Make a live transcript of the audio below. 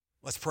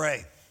Let's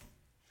pray.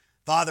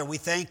 Father, we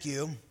thank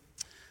you.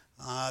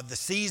 The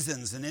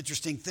seasons, an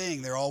interesting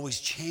thing, they're always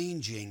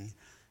changing,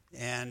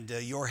 and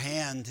your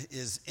hand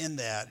is in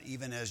that,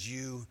 even as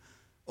you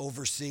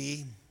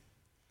oversee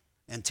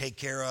and take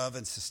care of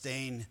and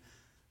sustain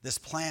this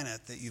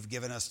planet that you've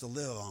given us to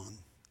live on.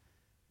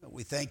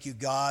 We thank you,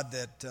 God,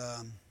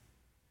 that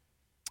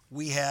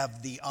we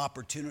have the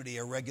opportunity,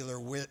 a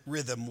regular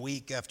rhythm,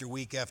 week after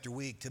week after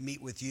week, to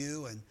meet with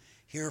you and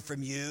hear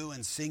from you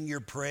and sing your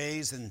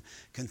praise and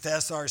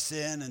confess our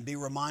sin and be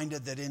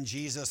reminded that in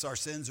Jesus our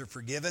sins are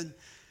forgiven.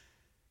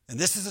 And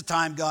this is a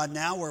time, God,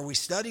 now where we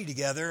study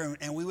together,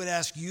 and we would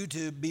ask you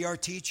to be our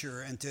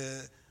teacher and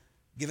to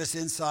give us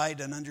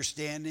insight and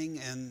understanding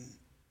and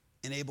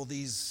enable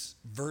these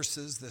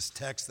verses, this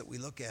text that we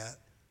look at,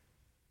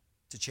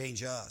 to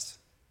change us.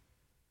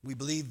 We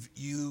believe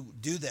you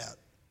do that,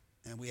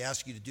 and we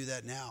ask you to do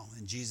that now.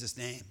 In Jesus'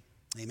 name,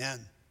 amen.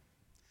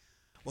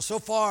 Well, so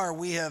far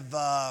we have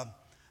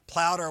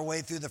plowed our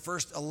way through the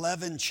first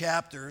 11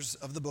 chapters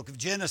of the book of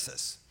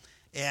Genesis.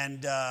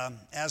 And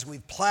as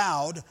we've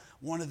plowed,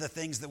 one of the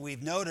things that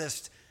we've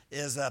noticed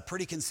is a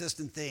pretty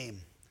consistent theme,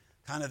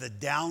 kind of the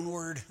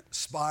downward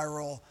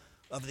spiral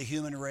of the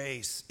human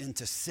race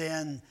into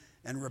sin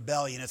and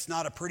rebellion. It's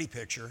not a pretty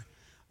picture.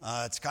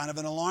 It's kind of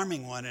an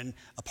alarming one. And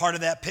a part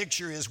of that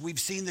picture is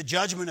we've seen the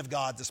judgment of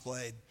God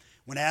displayed.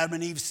 When Adam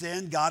and Eve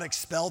sinned, God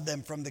expelled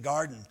them from the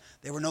garden.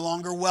 They were no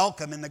longer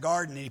welcome in the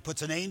garden. And he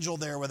puts an angel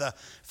there with a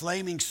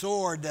flaming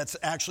sword that's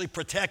actually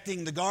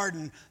protecting the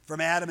garden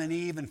from Adam and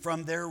Eve and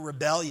from their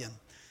rebellion.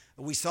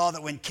 We saw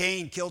that when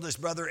Cain killed his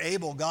brother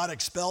Abel, God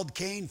expelled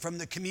Cain from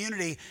the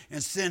community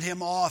and sent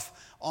him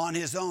off on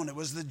his own. It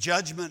was the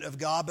judgment of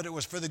God, but it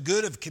was for the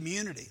good of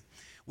community.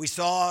 We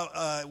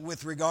saw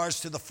with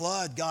regards to the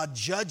flood, God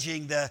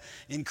judging the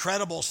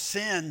incredible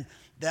sin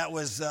that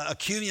was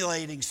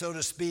accumulating, so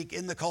to speak,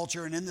 in the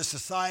culture and in the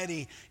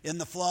society in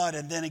the flood.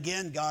 And then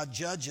again, God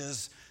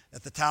judges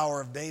at the Tower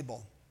of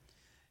Babel.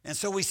 And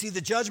so we see the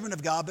judgment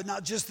of God, but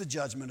not just the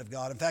judgment of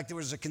God. In fact, there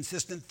was a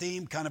consistent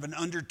theme, kind of an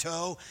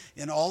undertow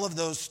in all of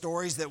those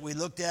stories that we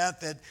looked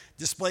at that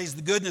displays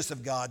the goodness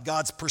of God,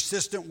 God's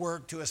persistent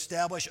work to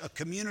establish a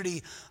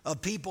community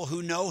of people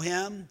who know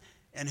him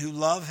and who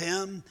love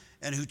him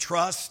and who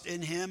trust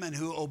in him and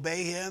who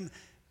obey him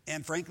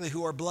and, frankly,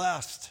 who are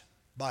blessed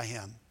by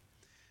him.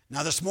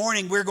 Now, this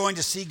morning, we're going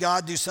to see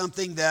God do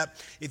something that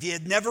if you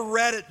had never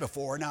read it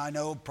before, now I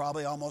know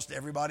probably almost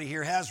everybody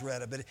here has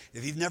read it, but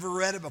if you've never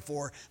read it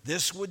before,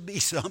 this would be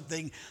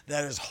something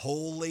that is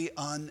wholly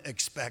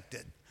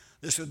unexpected.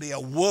 This would be a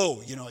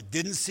whoa, I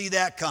didn't see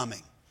that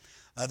coming.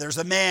 There's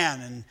a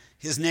man, and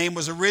his name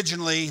was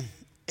originally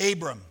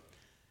Abram.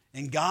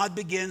 And God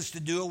begins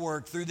to do a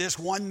work through this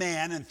one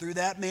man and through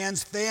that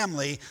man's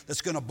family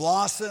that's going to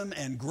blossom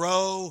and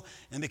grow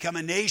and become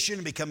a nation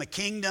and become a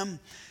kingdom.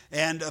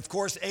 And of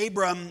course,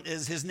 Abram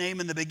is his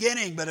name in the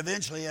beginning, but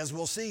eventually, as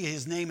we'll see,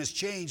 his name is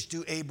changed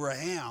to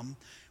Abraham,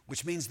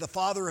 which means the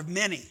father of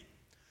many.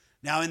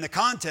 Now, in the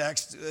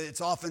context,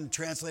 it's often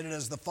translated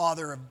as the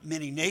father of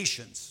many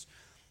nations.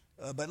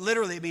 But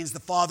literally, it means the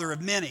father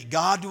of many.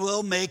 God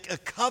will make a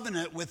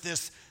covenant with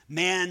this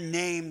man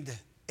named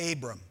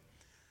Abram.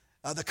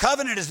 The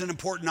covenant is an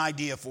important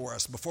idea for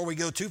us. Before we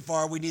go too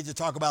far, we need to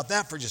talk about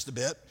that for just a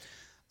bit.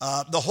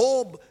 The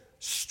whole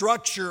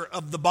structure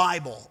of the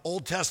Bible,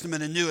 Old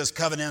Testament and New, is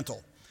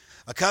covenantal.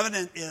 A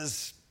covenant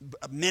is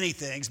many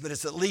things, but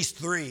it's at least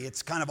three.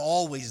 It's kind of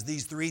always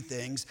these three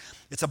things.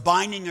 It's a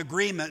binding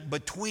agreement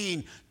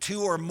between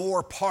two or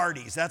more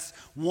parties. That's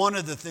one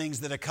of the things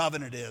that a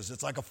covenant is.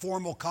 It's like a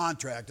formal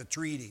contract, a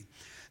treaty.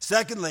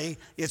 Secondly,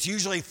 it's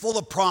usually full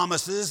of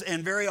promises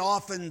and very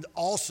often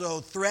also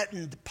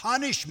threatened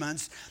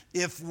punishments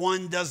if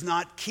one does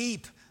not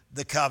keep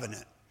the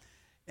covenant.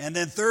 And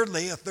then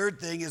thirdly, a third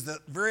thing is that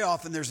very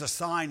often there's a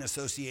sign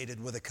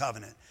associated with a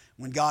covenant.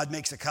 When God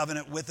makes a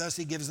covenant with us,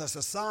 he gives us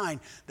a sign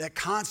that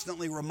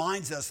constantly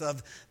reminds us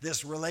of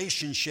this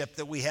relationship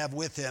that we have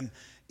with him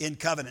in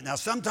covenant. Now,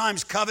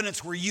 sometimes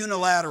covenants were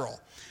unilateral.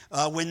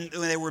 When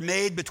they were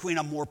made between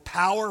a more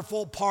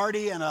powerful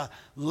party and a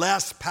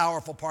less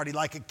powerful party,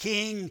 like a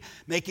king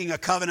making a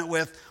covenant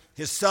with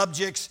his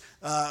subjects.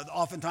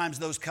 Oftentimes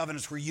those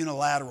covenants were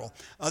unilateral.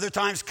 Other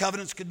times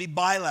covenants could be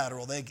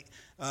bilateral.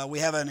 We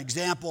have an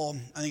example,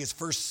 I think it's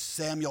 1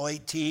 Samuel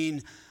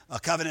 18, a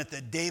covenant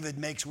that David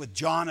makes with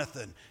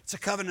Jonathan. It's a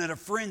covenant of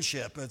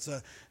friendship. It's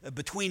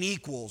between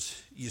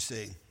equals, you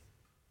see.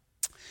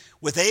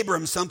 With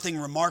Abram, something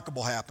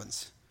remarkable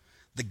happens.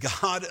 The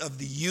God of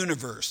the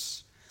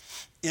universe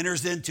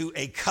enters into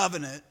a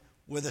covenant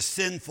with a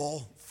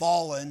sinful,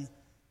 fallen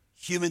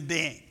human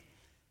being.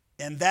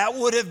 And that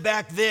would have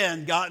back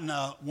then gotten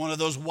one of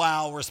those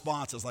wow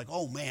responses, like,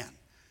 oh man,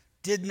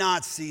 did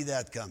not see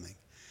that coming.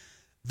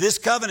 This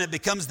covenant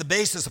becomes the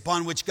basis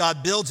upon which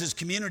God builds his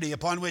community,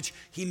 upon which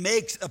he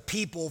makes a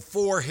people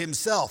for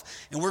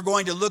himself. And we're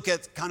going to look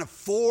at kind of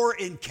 4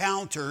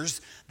 encounters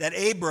that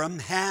Abram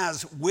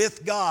has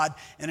with God.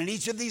 And in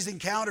each of these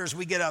encounters,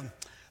 we get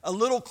a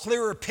little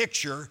clearer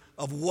picture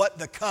of what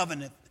the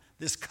covenant,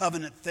 this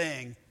covenant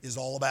thing, is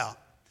all about.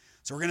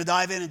 So we're going to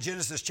dive in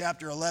Genesis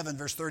chapter 11,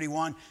 verse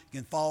 31.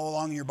 You can follow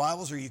along in your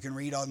Bibles or you can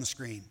read on the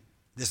screen.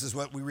 This is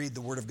what we read, the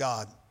Word of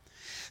God.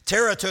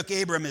 Terah took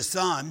Abram his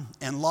son,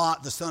 and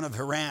Lot the son of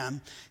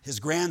Haran,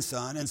 his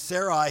grandson, and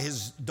Sarai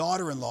his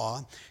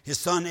daughter-in-law, his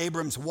son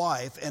Abram's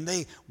wife, and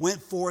they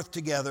went forth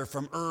together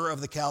from Ur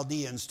of the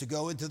Chaldeans to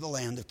go into the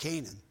land of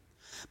Canaan.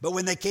 But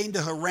when they came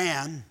to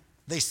Haran,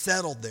 they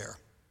settled there.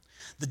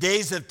 The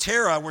days of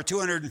Terah were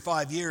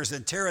 205 years,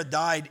 and Terah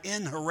died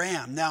in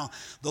Haran. Now,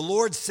 the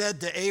Lord said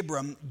to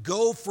Abram,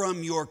 "Go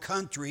from your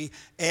country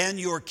and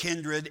your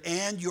kindred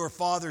and your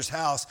father's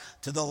house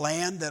to the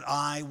land that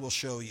I will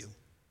show you.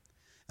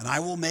 And I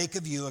will make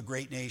of you a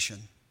great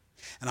nation.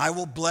 And I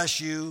will bless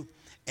you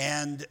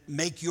and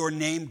make your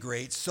name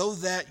great, so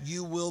that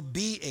you will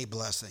be a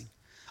blessing.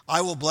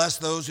 I will bless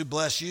those who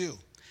bless you,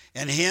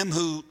 and him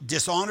who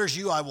dishonors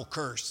you I will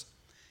curse.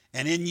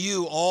 And in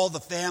you all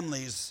the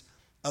families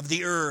of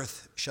the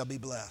earth shall be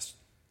blessed."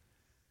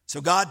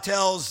 So God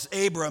tells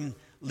Abram,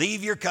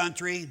 leave your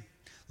country,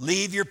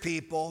 leave your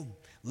people,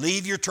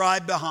 leave your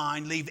tribe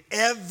behind, leave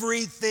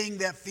everything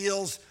that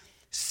feels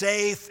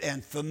safe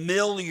and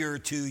familiar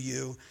to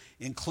you,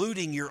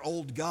 including your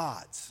old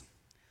gods.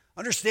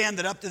 Understand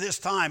that up to this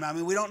time,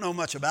 we don't know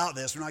much about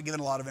this. We're not given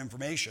a lot of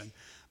information.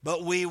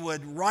 But we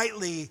would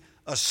rightly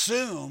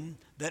assume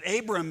that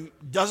Abram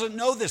doesn't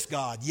know this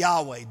God,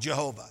 Yahweh,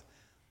 Jehovah.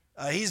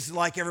 He's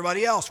like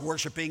everybody else,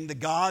 worshiping the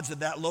gods of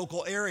that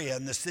local area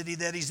and the city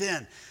that he's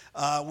in.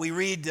 We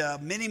read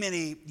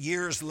many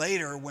years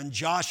later when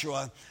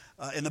Joshua,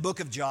 in the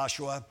book of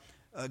Joshua,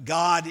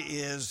 God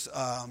is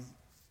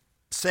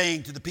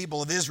saying to the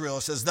people of Israel,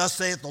 it says, "Thus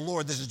saith the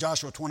Lord," this is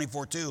Joshua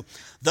 24:2,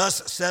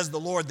 "Thus says the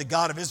Lord, the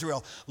God of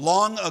Israel,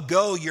 long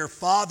ago your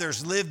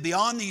fathers lived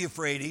beyond the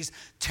Euphrates.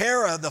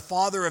 Terah, the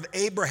father of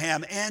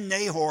Abraham and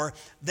Nahor,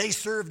 they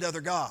served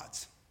other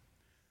gods."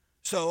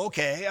 So,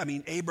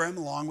 Abram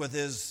along with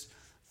his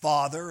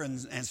father,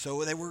 and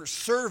so they were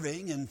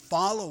serving and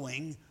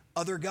following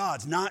other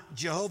gods, not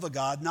Jehovah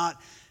God,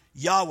 not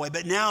Yahweh.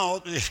 But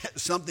now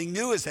something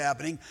new is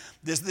happening.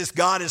 This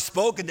God has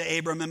spoken to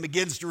Abram and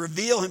begins to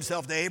reveal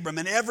himself to Abram,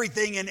 and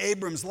everything in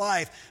Abram's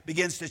life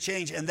begins to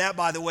change. And that,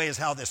 by the way, is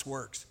how this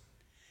works.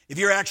 If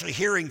you're actually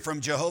hearing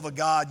from Jehovah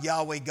God,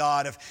 Yahweh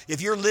God,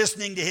 if you're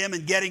listening to him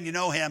and getting to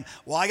know him,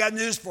 well, I got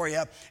news for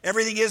you.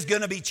 Everything is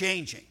going to be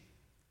changing.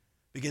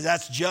 Because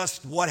that's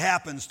just what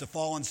happens to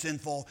fallen,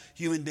 sinful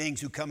human beings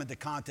who come into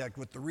contact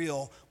with the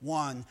real,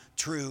 one,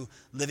 true,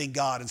 living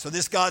God. And so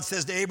this God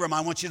says to Abram,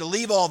 I want you to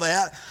leave all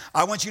that.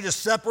 I want you to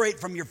separate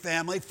from your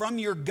family, from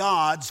your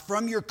gods,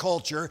 from your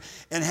culture,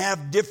 and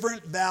have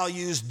different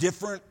values,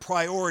 different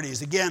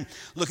priorities. Again,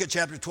 look at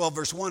chapter 12,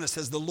 verse 1. It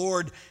says, "The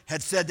Lord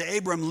had said to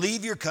Abram,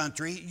 leave your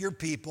country, your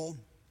people,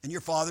 and your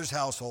father's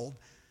household,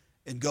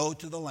 and go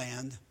to the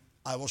land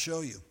I will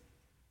show you."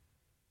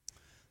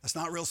 That's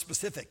not real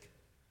specific.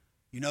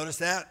 You notice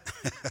that?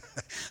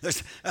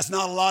 That's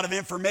not a lot of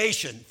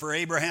information for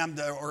Abram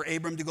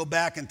to go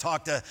back and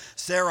talk to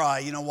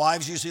Sarai.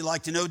 Wives usually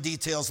like to know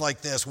details like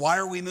this. Why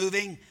are we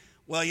moving?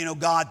 Well,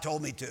 God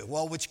told me to.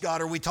 Well, which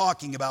God are we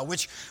talking about?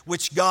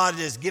 Which God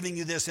is giving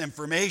you this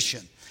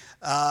information?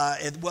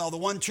 The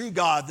one true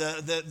God,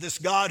 this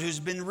God who's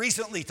been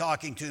recently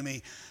talking to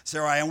me,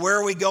 Sarai. And where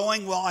are we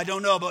going? Well, I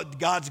don't know, but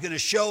God's going to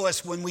show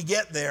us when we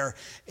get there.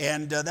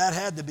 And that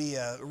had to be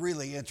a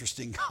really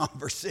interesting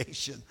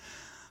conversation.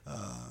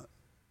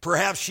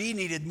 Perhaps she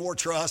needed more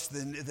trust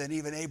than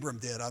even Abram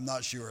did. I'm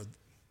not sure.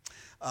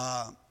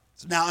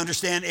 Now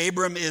understand,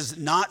 Abram is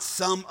not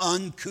some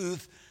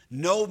uncouth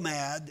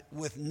nomad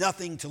with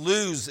nothing to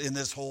lose in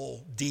this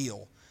whole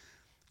deal.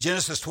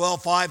 Genesis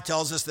 12:5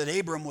 tells us that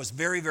Abram was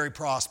very, very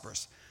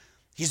prosperous.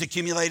 He's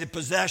accumulated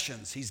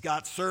possessions. He's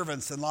got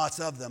servants and lots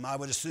of them. I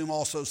would assume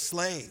also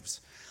slaves.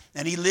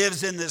 And he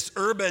lives in this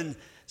urban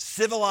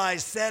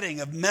civilized setting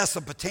of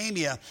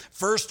Mesopotamia,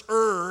 first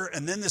Ur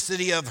and then the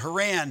city of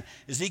Haran.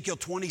 Ezekiel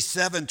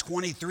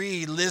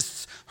 27:23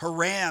 lists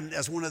Haran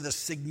as one of the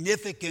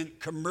significant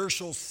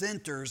commercial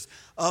centers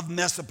of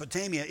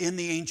Mesopotamia in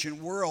the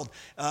ancient world.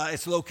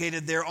 It's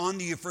located there on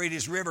the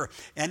Euphrates River.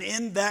 And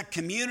in that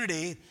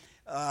community,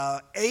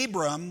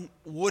 Abram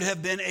would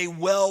have been a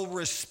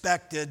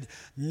well-respected,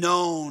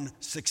 known,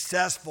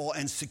 successful,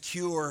 and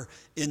secure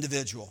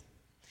individual.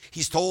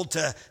 He's told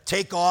to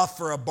take off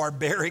for a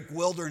barbaric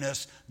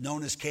wilderness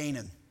known as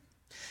Canaan.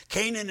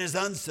 Canaan is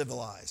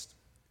uncivilized.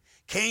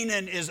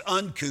 Canaan is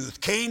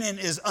uncouth. Canaan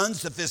is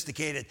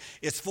unsophisticated.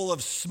 It's full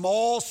of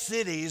small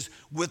cities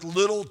with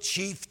little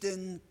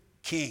chieftain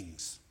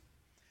kings.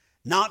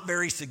 Not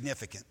very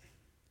significant.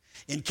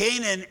 In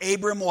Canaan,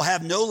 Abram will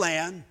have no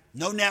land,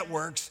 no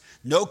networks,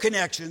 no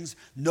connections,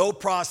 no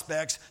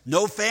prospects,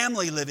 no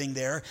family living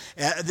there.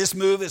 This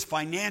move is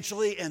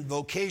financially and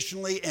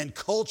vocationally and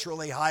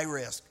culturally high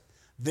risk.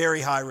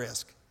 Very high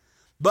risk.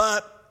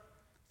 But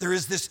there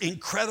is this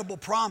incredible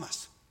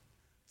promise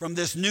from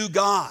this new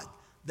God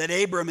that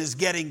Abram is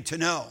getting to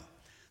know.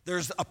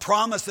 There's a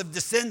promise of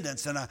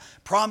descendants and a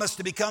promise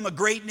to become a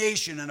great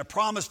nation and a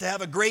promise to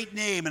have a great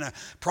name and a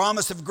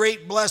promise of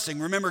great blessing.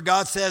 Remember,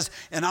 God says,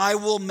 and I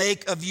will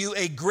make of you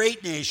a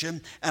great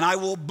nation, and I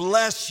will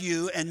bless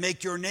you and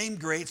make your name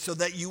great so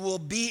that you will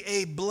be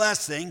a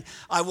blessing.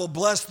 I will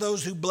bless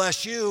those who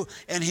bless you,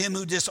 and him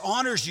who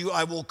dishonors you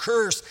I will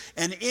curse,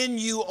 and in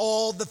you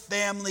all the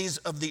families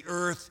of the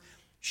earth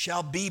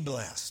shall be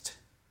blessed.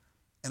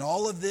 And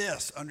all of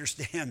this,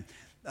 understand,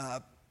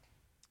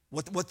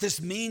 what this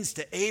means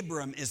to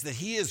Abram is that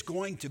he is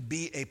going to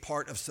be a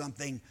part of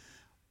something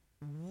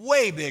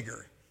way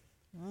bigger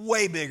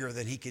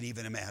than he could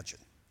even imagine.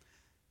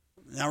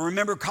 Now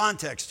remember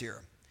context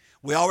here.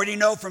 We already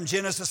know from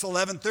Genesis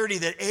 11:30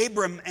 that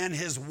Abram and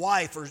his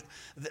wife,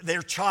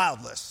 they're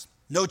childless,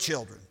 no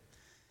children.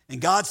 And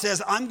God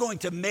says, I'm going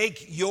to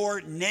make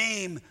your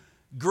name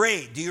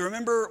great. Do you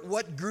remember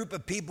what group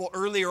of people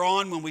earlier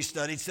on when we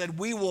studied said,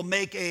 we will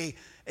make a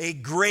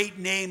great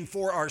name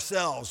for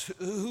ourselves?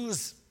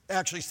 Who's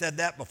actually said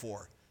that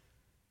before?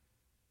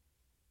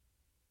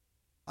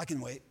 I can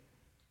wait.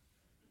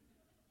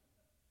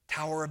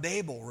 Tower of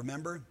Babel,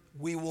 remember?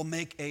 We will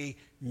make a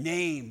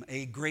name,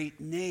 a great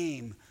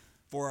name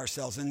for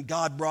ourselves. And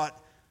God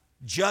brought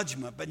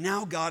judgment. But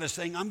now God is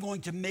saying, I'm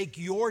going to make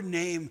your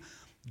name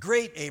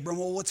great, Abram.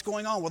 Well, what's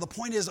going on? Well, the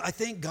point is, I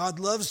think God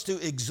loves to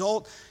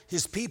exalt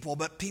his people,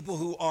 but people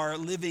who are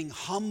living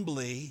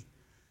humbly,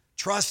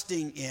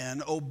 trusting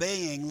in,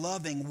 obeying,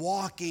 loving,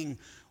 walking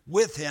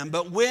with him.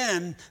 But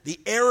when the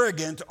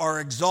arrogant are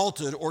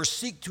exalted or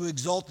seek to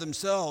exalt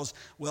themselves,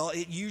 well,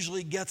 it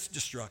usually gets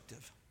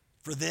destructive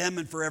for them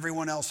and for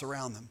everyone else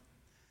around them.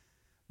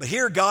 But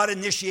here God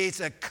initiates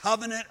a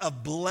covenant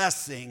of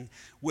blessing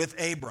with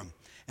Abram.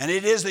 And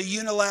it is a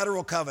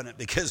unilateral covenant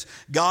because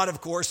God,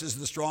 of course, is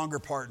the stronger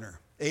partner.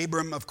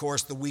 Abram, of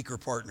course, the weaker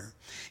partner.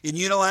 In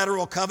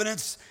unilateral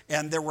covenants,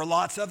 and there were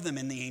lots of them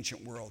in the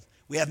ancient world,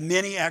 we have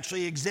many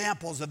actually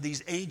examples of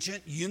these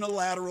ancient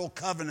unilateral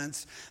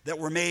covenants that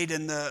were made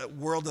in the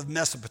world of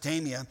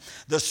Mesopotamia.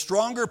 The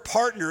stronger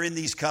partner in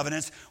these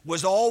covenants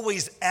was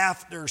always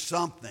after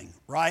something,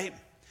 right?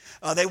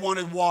 They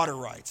wanted water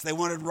rights. They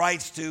wanted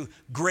rights to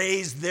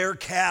graze their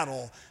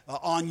cattle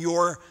on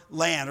your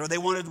land, or they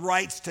wanted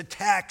rights to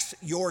tax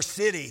your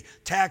city,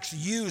 tax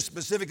you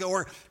specifically,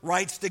 or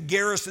rights to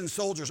garrison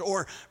soldiers,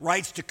 or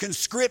rights to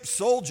conscript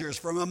soldiers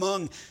from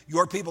among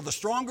your people. The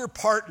stronger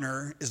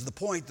partner is the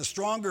point. The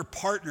stronger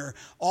partner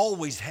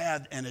always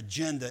had an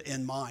agenda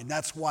in mind.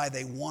 That's why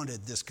they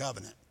wanted this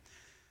covenant.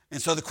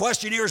 And so the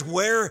question here is,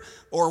 where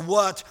or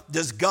what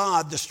does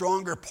God, the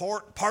stronger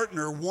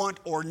partner,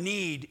 want or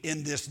need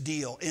in this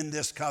deal, in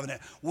this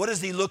covenant? What is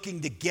he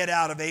looking to get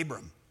out of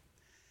Abram?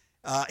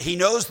 He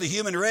knows the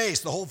human race.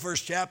 The whole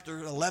first chapter,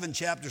 11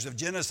 chapters of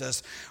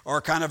Genesis,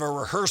 are kind of a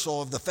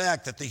rehearsal of the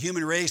fact that the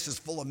human race is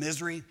full of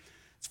misery,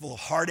 it's full of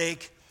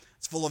heartache,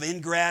 it's full of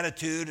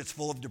ingratitude, it's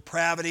full of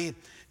depravity,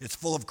 it's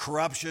full of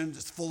corruption,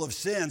 it's full of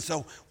sin.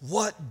 So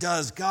what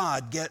does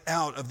God get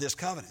out of this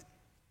covenant?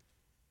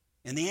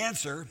 And the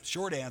answer,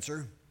 short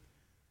answer,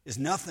 is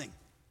nothing.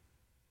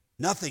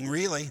 Nothing,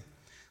 really.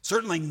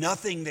 Certainly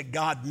nothing that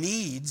God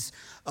needs.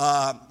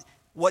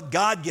 What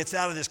God gets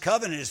out of this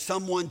covenant is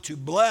someone to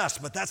bless,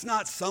 but that's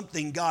not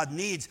something God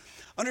needs.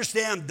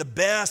 Understand, the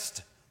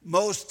best,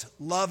 most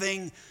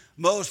loving,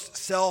 most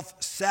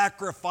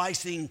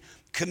self-sacrificing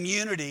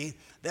community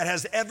that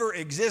has ever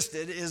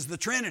existed is the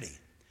Trinity.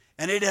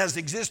 And it has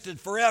existed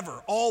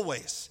forever,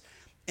 always.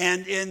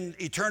 And in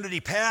eternity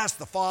past,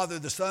 the Father,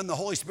 the Son, the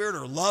Holy Spirit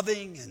are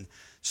loving and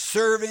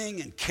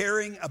serving and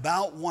caring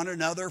about one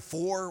another,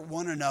 for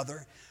one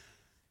another.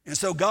 And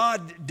so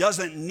God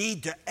doesn't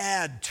need to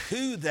add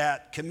to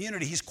that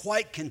community. He's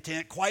quite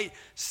content, quite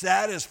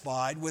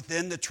satisfied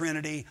within the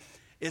Trinity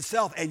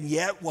itself. And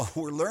yet what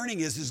we're learning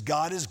is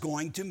God is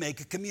going to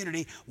make a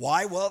community.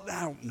 Why? Well,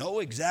 I don't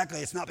know exactly.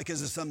 It's not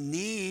because of some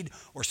need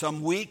or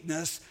some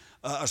weakness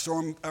or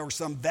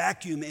some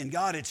vacuum in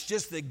God. It's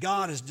just that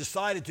God has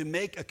decided to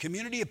make a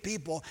community of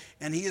people,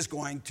 and he is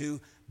going to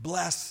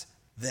bless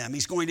them.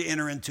 He's going to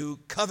enter into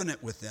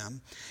covenant with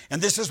them.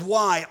 And this is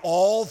why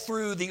all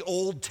through the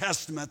Old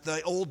Testament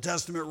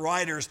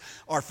writers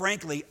are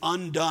frankly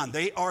undone.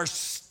 They are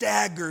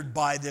staggered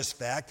by this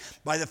fact,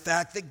 by the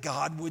fact that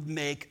God would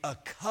make a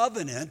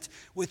covenant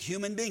with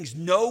human beings.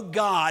 No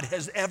God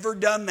has ever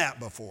done that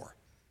before.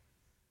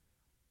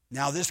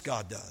 Now this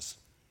God does.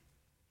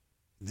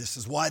 This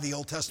is why the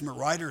Old Testament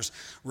writers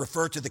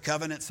refer to the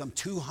covenant some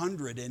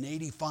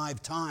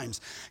 285 times.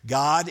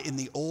 God in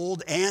the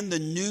Old and the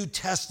New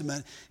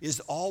Testament is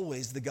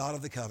always the God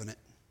of the covenant.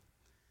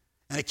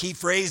 And a key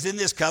phrase in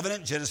this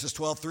covenant, Genesis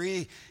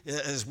 12:3,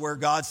 is where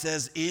God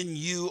says, in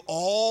you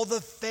all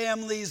the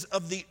families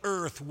of the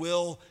earth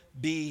will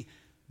be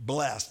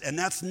blessed. And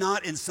that's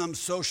not in some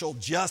social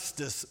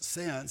justice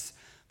sense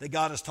that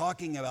God is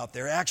talking about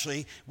there.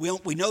 Actually,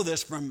 we know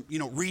this from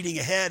reading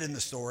ahead in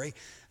the story.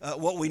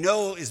 What we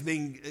know is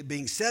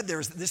being said there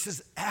is this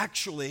is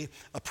actually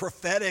a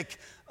prophetic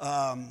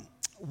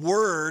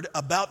word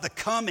about the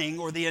coming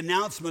or the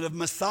announcement of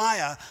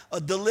Messiah, a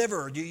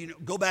deliverer.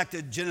 Go back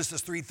to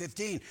Genesis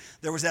 3:15.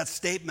 There was that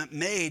statement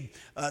made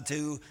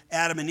to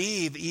Adam and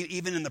Eve,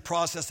 even in the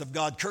process of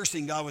God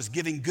cursing, God was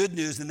giving good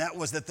news, and that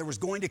was that there was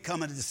going to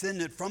come a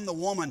descendant from the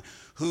woman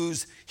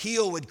whose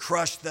heel would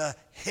crush the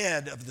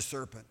head of the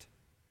serpent.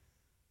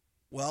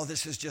 Well,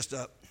 this is just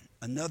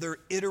another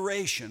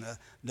iteration,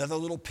 another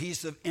little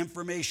piece of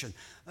information.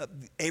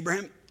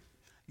 Abraham,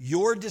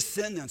 your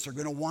descendants are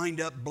going to wind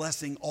up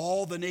blessing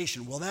all the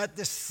nation. Well, that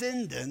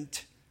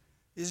descendant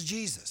is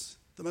Jesus,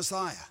 the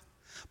Messiah.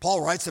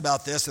 Paul writes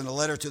about this in a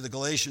letter to the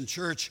Galatian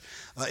church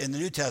in the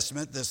New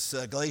Testament, this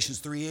Galatians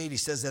 3:8. He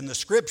says, "In the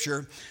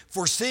scripture,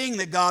 foreseeing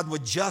that God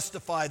would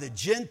justify the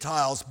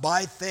Gentiles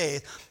by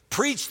faith,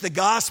 preached the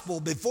gospel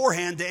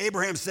beforehand to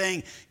Abraham,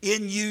 saying,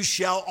 'In you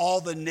shall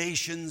all the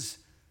nations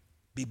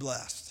be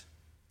blessed.'"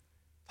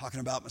 Talking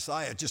about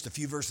Messiah. Just a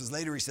few verses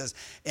later, he says,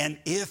 "And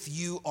if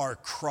you are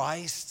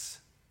Christ's,"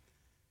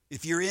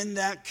 if you're in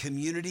that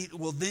community,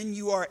 well, then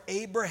you are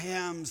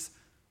Abraham's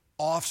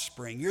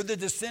offspring. You're the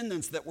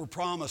descendants that were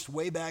promised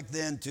way back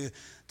then to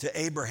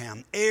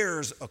Abraham,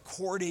 heirs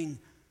according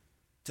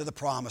to the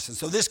promise. And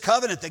so this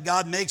covenant that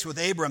God makes with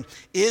Abram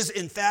is,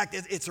 in fact,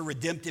 it's a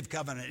redemptive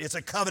covenant. It's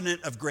a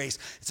covenant of grace.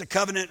 It's a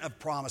covenant of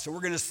promise. And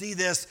we're going to see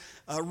this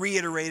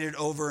reiterated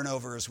over and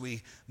over as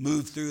we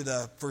move through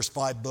the first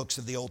 5 books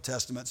of the Old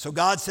Testament. So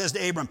God says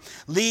to Abram,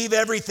 "Leave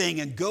everything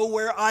and go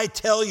where I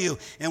tell you."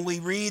 And we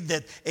read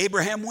that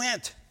Abraham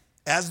went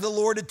as the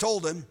Lord had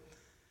told him,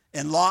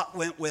 and Lot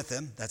went with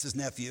him. That's his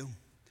nephew.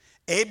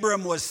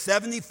 Abram was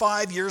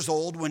 75 years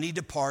old when he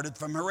departed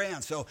from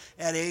Haran. So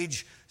at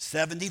age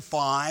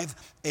 75,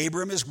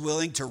 Abram is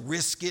willing to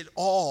risk it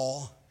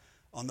all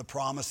on the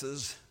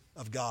promises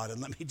of God.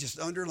 And let me just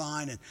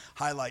underline and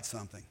highlight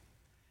something.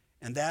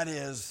 And that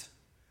is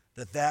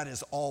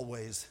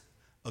always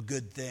a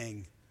good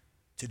thing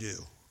to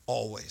do.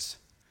 Always.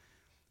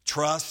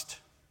 Trust,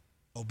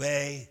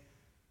 obey,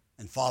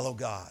 and follow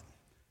God.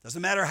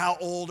 Doesn't matter how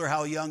old or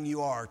how young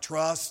you are.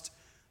 Trust,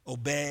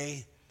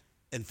 obey,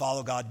 and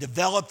follow God.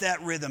 Develop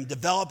that rhythm.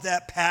 Develop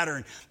that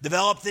pattern.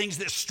 Develop things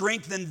that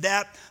strengthen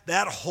that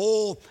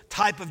whole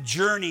type of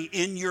journey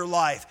in your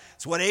life.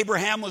 It's what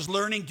Abraham was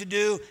learning to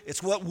do.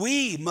 It's what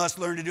we must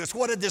learn to do. It's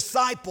what a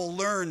disciple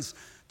learns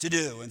to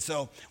do. And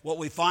so what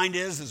we find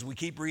is, as we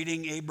keep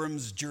reading,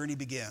 Abram's journey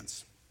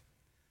begins.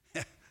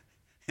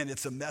 And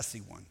it's a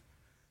messy one.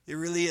 It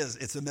really is.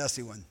 It's a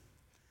messy one.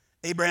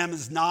 Abraham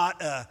is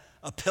not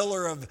a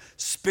pillar of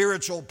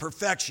spiritual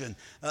perfection.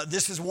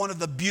 This is one of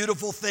the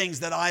beautiful things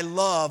that I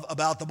love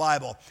about the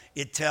Bible.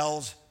 It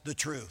tells the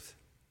truth.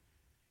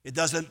 It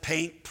doesn't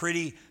paint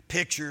pretty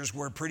pictures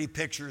where pretty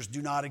pictures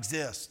do not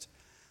exist.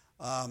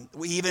 It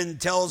even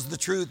tells the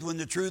truth when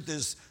the truth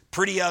is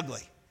pretty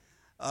ugly.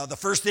 The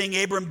first thing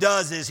Abram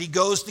does is he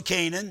goes to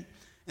Canaan,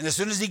 and as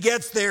soon as he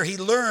gets there, he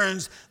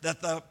learns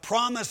that the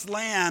promised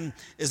land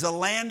is a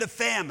land of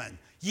famine.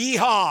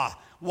 Yeehaw!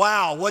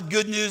 Wow, what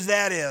good news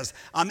that is.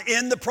 I'm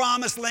in the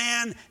promised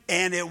land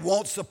and it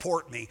won't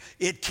support me.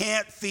 It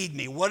can't feed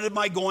me. What am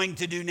I going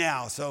to do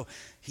now? So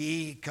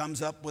he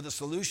comes up with a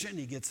solution.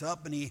 He gets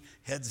up and he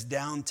heads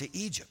down to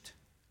Egypt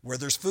where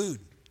there's food.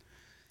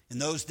 In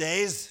those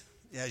days,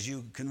 as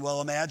you can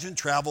well imagine,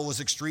 travel was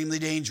extremely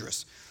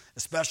dangerous,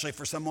 especially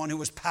for someone who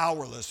was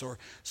powerless or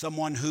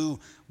someone who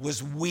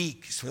was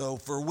weak. So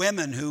for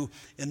women who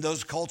in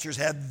those cultures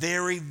had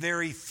very,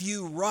 very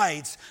few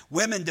rights,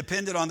 women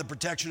depended on the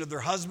protection of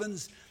their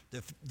husbands,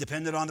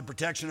 depended on the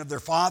protection of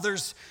their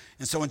fathers.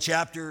 And so in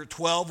chapter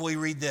 12, we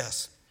read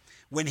this.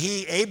 When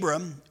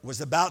Abram, was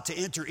about to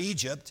enter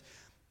Egypt,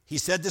 he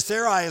said to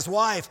Sarai, his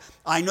wife,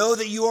 "I know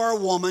that you are a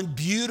woman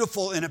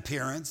beautiful in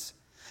appearance,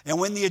 and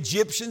when the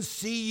Egyptians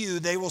see you,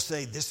 they will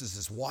say, 'This is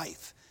his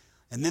wife.'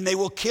 And then they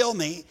will kill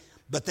me,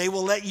 but they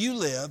will let you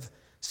live.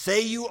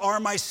 Say you are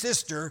my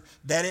sister,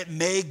 that it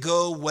may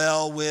go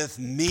well with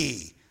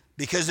me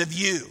because of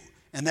you,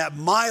 and that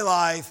my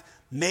life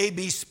may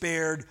be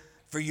spared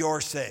for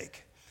your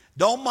sake."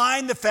 Don't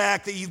mind the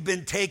fact that you've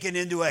been taken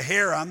into a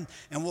harem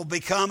and will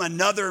become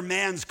another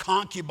man's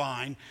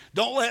concubine.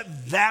 Don't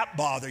let that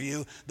bother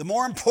you. The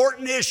more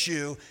important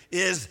issue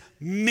is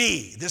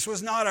me. This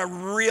was not a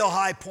real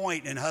high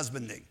point in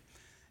husbanding,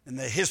 in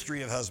the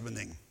history of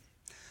husbanding.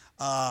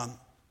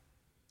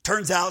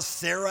 Turns out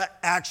Sarah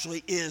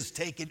actually is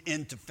taken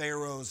into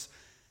Pharaoh's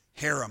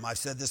harem. I've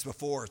said this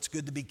before. It's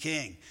good to be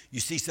king. You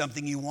see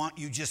something you want,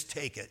 you just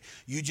take it.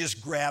 You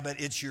just grab it.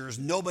 It's yours.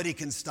 Nobody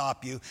can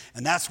stop you.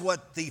 And that's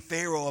what the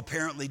Pharaoh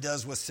apparently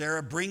does with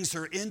Sarah, brings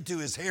her into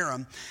his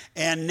harem.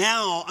 And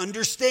now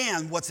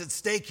understand what's at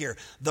stake here.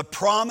 The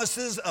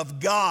promises of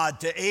God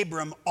to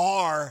Abram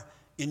are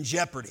in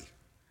jeopardy.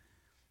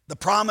 The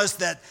promise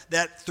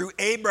that through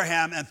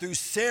Abraham and through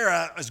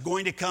Sarah is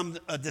going to come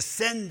a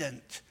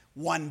descendant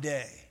one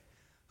day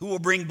who will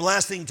bring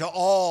blessing to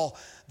all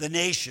the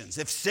nations.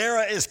 If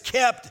Sarah is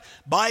kept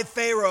by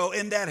Pharaoh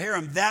in that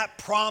harem, that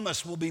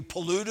promise will be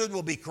polluted,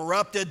 will be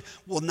corrupted,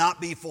 will not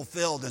be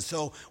fulfilled. And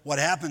so what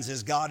happens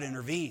is God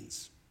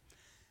intervenes.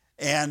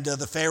 And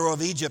the Pharaoh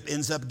of Egypt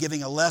ends up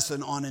giving a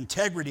lesson on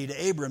integrity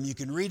to Abram. You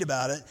can read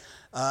about it.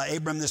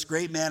 Abram, this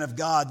great man of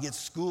God, gets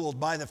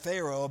schooled by the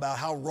Pharaoh about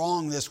how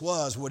wrong this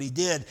was, what he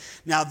did.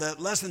 Now, the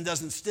lesson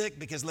doesn't stick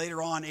because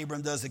later on,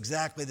 Abram does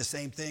exactly the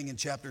same thing in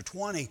chapter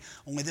 20,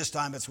 only this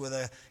time it's with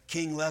a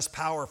king less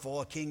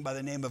powerful, a king by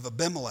the name of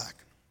Abimelech.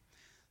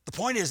 The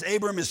point is,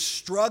 Abram is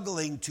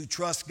struggling to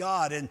trust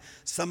God in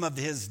some of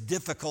his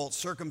difficult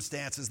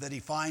circumstances that he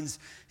finds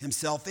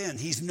himself in.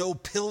 He's no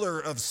pillar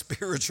of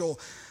spiritual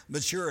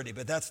maturity,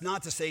 but that's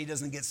not to say he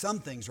doesn't get some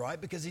things right,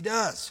 because he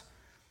does.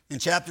 In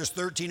chapters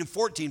 13 and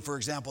 14, for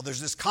example, there's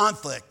this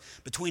conflict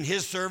between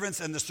his servants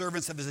and the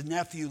servants of his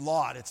nephew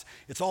Lot.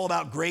 It's all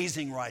about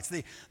grazing rights.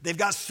 They've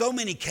got so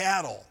many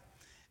cattle.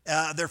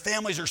 Their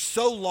families are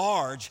so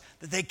large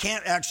that they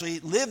can't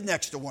actually live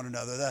next to one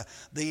another.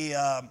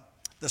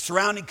 The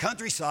surrounding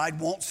countryside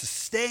won't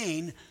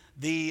sustain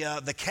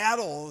the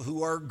cattle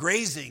who are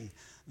grazing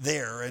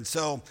there. And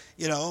so,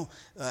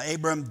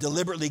 Abram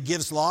deliberately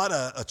gives Lot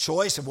a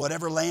choice of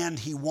whatever land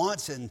he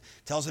wants and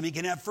tells him he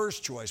can have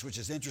first choice, which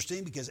is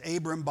interesting because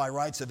Abram, by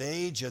rights of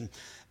age and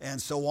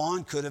so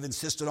on, could have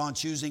insisted on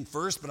choosing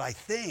first. But I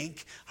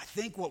think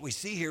what we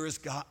see here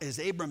is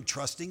Abram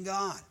trusting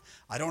God.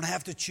 I don't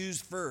have to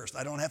choose first.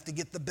 I don't have to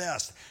get the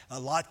best.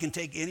 Lot can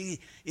take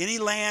any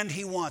land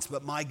he wants,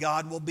 but my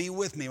God will be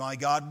with me. My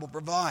God will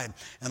provide.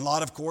 And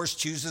Lot, of course,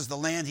 chooses the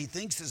land he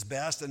thinks is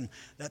best, and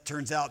that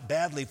turns out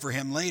badly for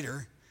him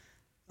later.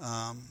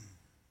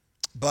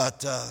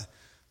 But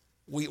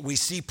we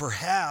see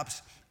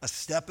perhaps a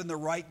step in the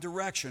right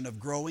direction of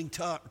growing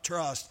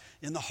trust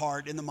in the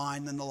heart, in the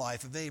mind, and the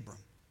life of Abram.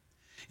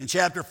 In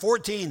chapter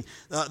 14,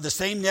 the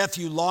same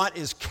nephew Lot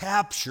is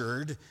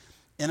captured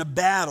in a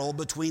battle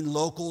between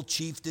local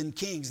chieftain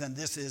kings. And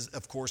this is,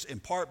 of course, in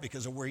part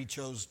because of where he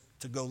chose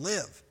to go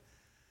live.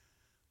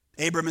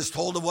 Abram is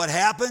told of what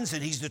happens,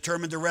 and he's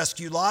determined to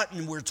rescue Lot.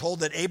 And we're told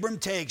that Abram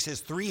takes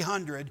his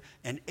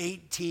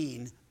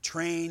 318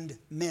 trained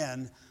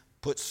men,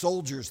 put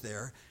soldiers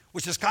there,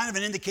 which is kind of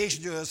an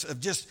indication to us of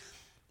just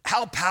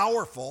how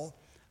powerful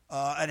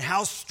and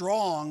how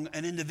strong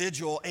an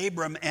individual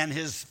Abram and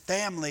his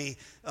family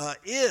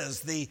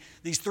is.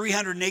 These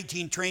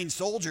 318 trained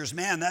soldiers,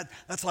 man,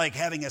 that's like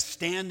having a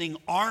standing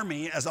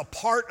army as a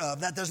part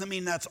of. That doesn't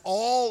mean that's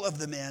all of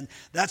the men.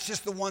 That's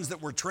just the ones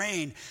that were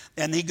trained.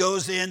 And he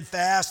goes in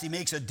fast. He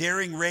makes a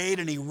daring raid,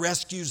 and he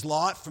rescues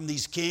Lot from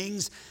these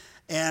kings.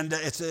 And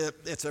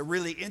it's a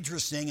really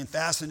interesting and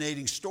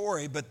fascinating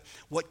story. But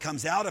what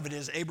comes out of it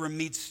is Abram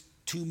meets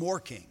two more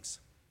kings.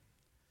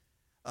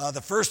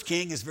 The first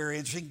king is very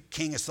interesting,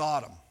 King of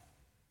Sodom.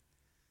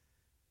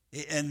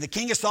 And the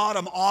king of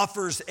Sodom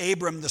offers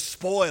Abram the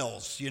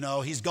spoils.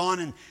 He's gone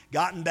and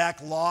gotten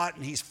back Lot,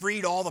 and he's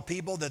freed all the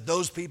people that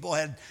those people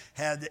had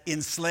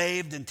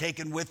enslaved and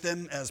taken with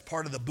them as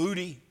part of the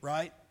booty,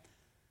 right?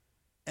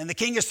 And the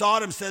king of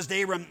Sodom says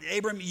to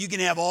Abram, you can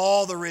have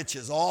all the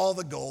riches, all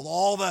the gold,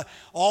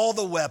 all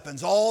the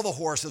weapons, all the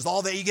horses,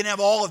 all that. You can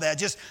have all of that.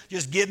 Just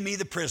give me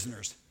the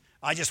prisoners.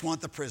 I just want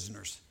the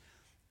prisoners.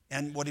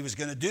 And what he was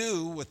going to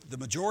do with the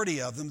majority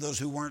of them, those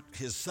who weren't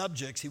his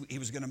subjects, he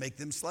was going to make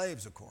them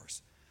slaves, of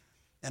course.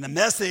 And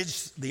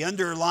the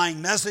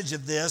underlying message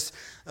of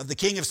the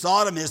king of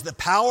Sodom is that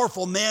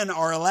powerful men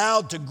are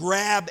allowed to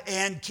grab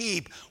and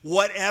keep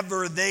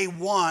whatever they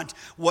want,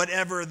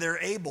 whatever they're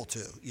able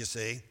to, you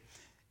see.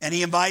 And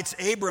he invites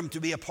Abram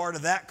to be a part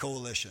of that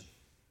coalition,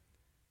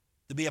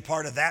 to be a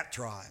part of that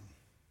tribe.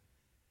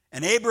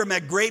 And Abram,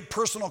 at great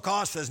personal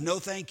cost, says, no,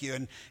 thank you.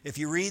 And if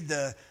you read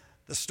the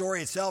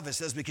story itself, it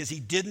says because he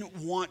didn't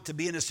want to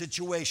be in a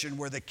situation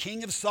where the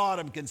king of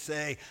Sodom can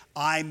say,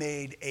 I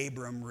made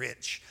Abram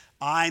rich.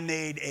 I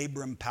made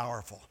Abram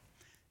powerful.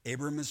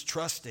 Abram is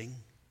trusting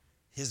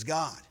his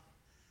God,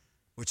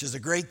 which is a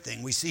great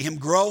thing. We see him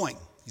growing.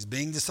 He's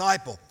being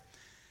discipled.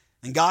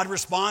 And God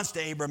responds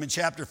to Abram in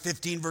chapter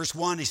 15, verse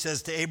 1. He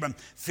says to Abram,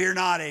 fear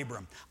not,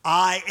 Abram.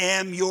 I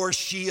am your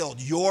shield.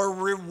 Your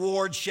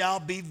reward shall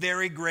be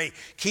very great.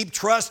 Keep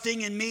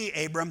trusting in me,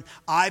 Abram.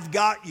 I've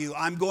got you.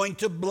 I'm going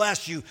to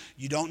bless you.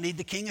 You don't need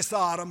the king of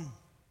Sodom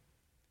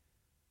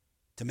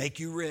to make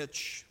you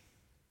rich.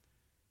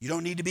 You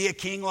don't need to be a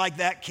king like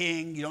that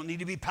king. You don't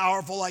need to be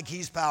powerful like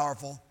he's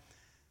powerful.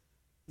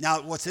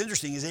 Now, what's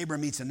interesting is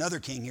Abram meets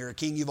another king here, a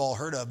king you've all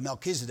heard of,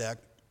 Melchizedek.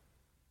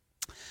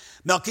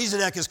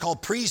 Melchizedek is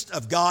called priest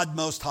of God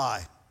Most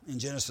High in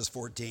Genesis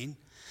 14.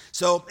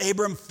 So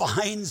Abram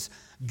finds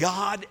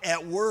God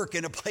at work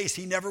in a place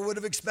he never would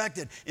have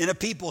expected, in a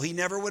people he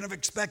never would have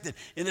expected,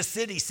 in a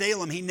city,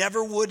 Salem, he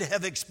never would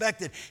have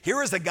expected.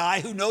 Here is a guy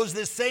who knows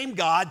this same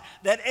God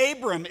that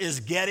Abram is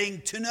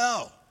getting to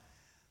know.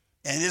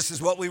 And this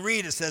is what we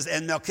read. It says,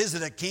 and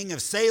Melchizedek, king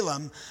of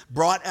Salem,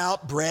 brought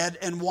out bread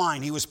and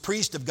wine. He was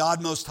priest of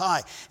God Most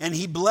High. And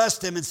he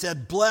blessed him and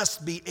said,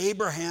 blessed be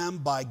Abraham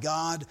by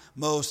God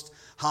Most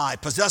High,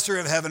 possessor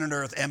of heaven and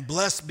earth. And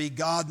blessed be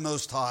God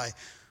Most High,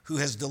 who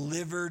has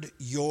delivered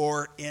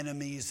your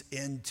enemies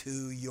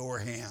into your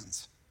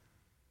hands.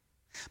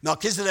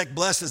 Melchizedek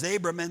blesses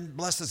Abram and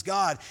blesses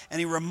God, and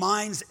he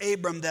reminds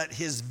Abram that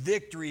his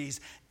victories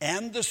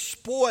and the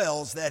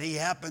spoils that he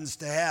happens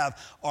to have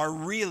are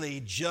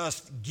really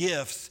just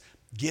gifts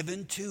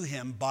given to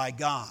him by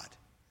God.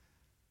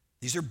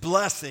 These are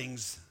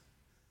blessings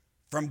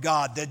from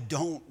God that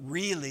don't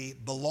really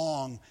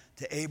belong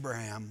to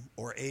Abraham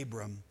or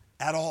Abram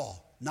at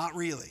all. Not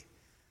really.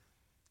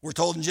 We're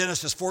told in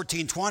Genesis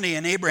 14:20,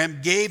 and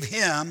Abram gave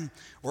him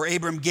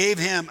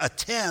a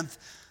tenth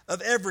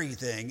of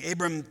everything.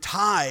 Abram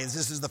tithes.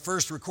 This is the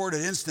first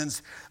recorded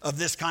instance of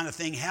this kind of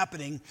thing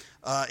happening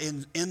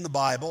in the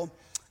Bible.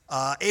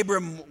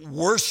 Abram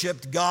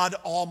worshiped God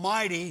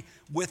Almighty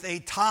with a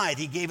tithe.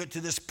 He gave it to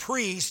this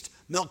priest,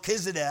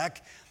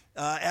 Melchizedek,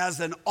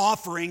 as an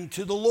offering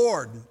to the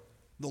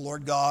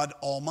Lord God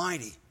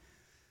Almighty.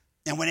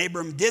 And when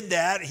Abram did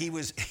that, he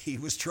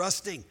was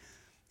trusting.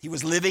 He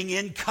was living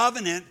in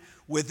covenant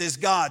with his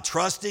God,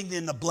 trusting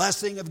in the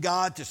blessing of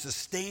God to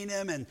sustain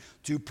him and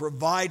to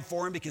provide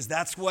for him, because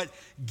that's what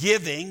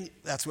giving,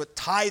 that's what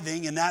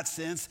tithing in that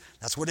sense,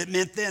 that's what it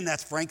meant then.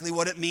 That's frankly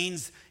what it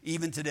means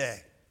even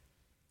today.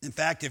 In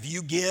fact, if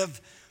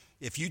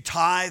you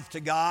tithe to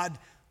God,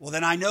 well,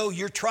 then I know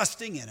you're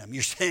trusting in him.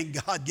 You're saying,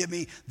 God, give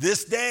me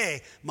this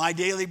day my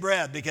daily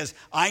bread, because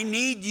I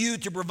need you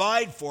to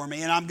provide for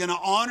me, and I'm going to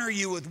honor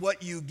you with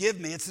what you give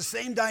me. It's the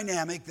same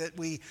dynamic that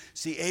we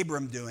see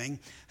Abram doing.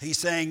 He's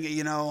saying,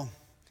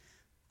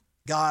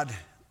 God,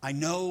 I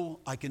know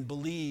I can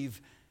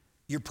believe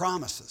your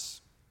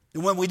promises.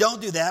 And when we don't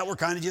do that, we're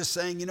kind of just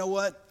saying, you know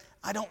what?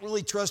 I don't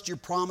really trust your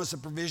promise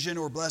of provision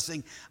or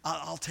blessing.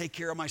 I'll take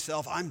care of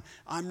myself.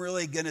 I'm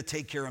really going to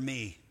take care of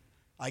me.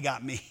 I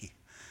got me.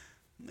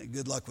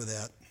 Good luck with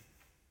that.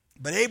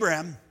 But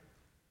Abraham,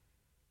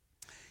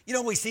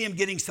 we see him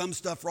getting some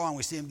stuff wrong.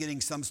 We see him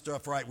getting some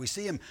stuff right. We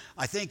see him,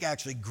 I think,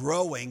 actually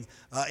growing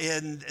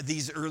in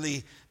these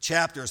early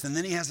chapters. And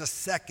then he has a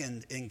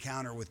second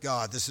encounter with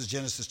God. This is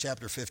Genesis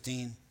chapter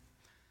 15.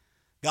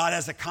 God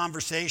has a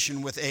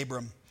conversation with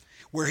Abram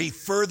where he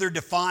further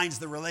defines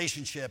the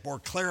relationship or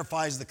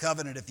clarifies the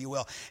covenant, if you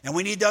will. And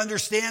we need to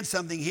understand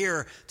something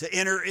here to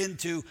enter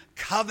into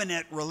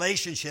covenant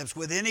relationships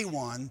with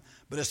anyone,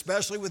 but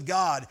especially with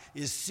God,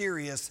 is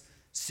serious,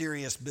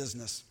 serious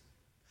business.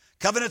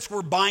 Covenants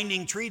were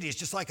binding treaties,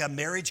 just like a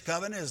marriage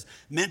covenant is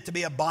meant to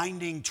be a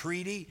binding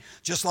treaty,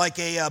 just like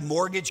a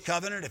mortgage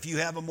covenant. If you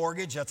have a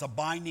mortgage, that's a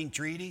binding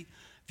treaty.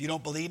 If you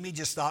don't believe me,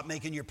 just stop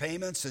making your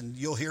payments and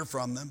you'll hear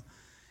from them.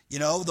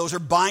 Those are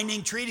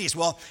binding treaties.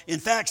 Well, in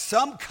fact,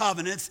 some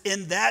covenants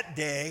in that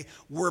day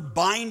were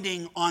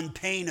binding on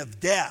pain of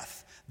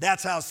death.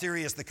 That's how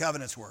serious the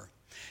covenants were.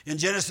 In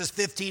Genesis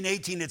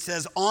 15:18, it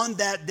says, on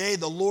that day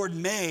the Lord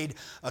made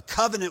a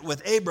covenant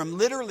with Abram.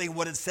 Literally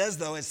what it says,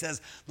 though, it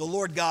says the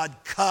Lord God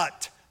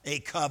cut a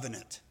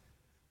covenant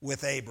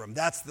with Abram.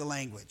 That's the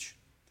language.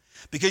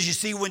 Because you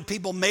see, when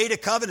people made a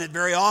covenant,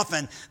 very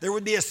often there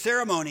would be a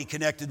ceremony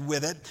connected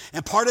with it.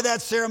 And part of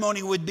that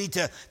ceremony would be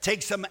to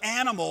take some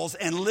animals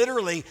and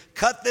literally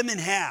cut them in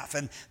half.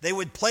 And they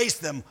would place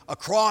them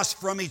across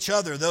from each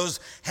other, those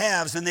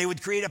halves, and they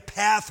would create a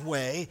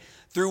pathway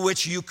through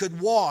which you could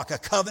walk, a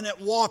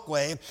covenant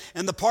walkway.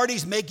 And the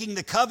parties making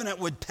the covenant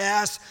would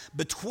pass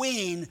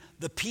between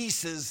the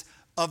pieces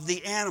of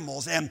the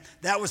animals. And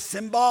that was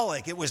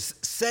symbolic. It was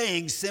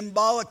saying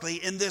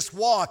symbolically in this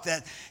walk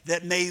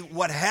that may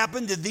what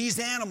happened to these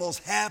animals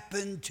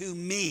happen to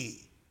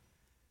me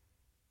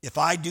if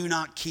I do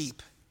not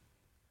keep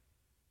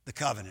the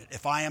covenant,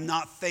 if I am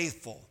not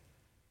faithful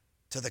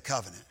to the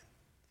covenant.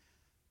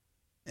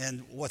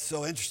 And what's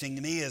so interesting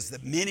to me is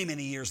that many,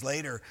 many years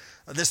later,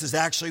 this is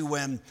actually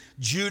when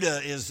Judah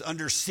is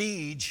under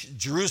siege,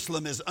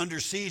 Jerusalem is under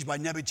siege by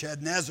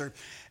Nebuchadnezzar,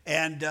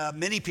 and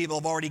many people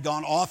have already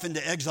gone off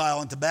into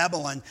exile into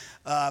Babylon,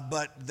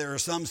 but there are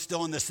some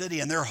still in the city,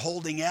 and they're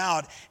holding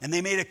out, and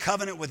they made a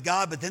covenant with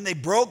God, but then they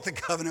broke the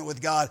covenant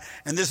with God,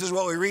 and this is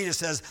what we read. It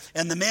says,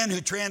 and the men who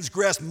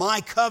transgressed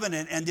my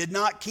covenant and did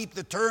not keep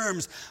the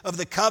terms of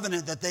the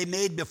covenant that they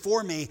made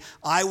before me,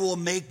 I will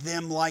make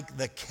them like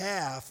the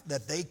calf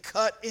that they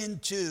cut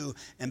into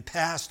and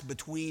passed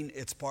between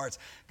its parts.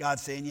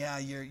 God's saying, yeah,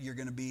 you're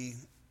going to be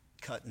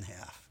cut in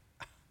half.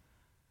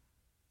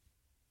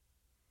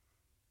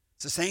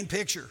 It's the same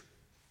picture.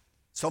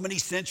 So many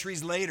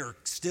centuries later,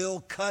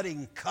 still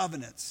cutting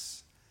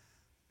covenants.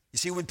 You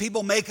see, when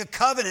people make a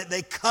covenant,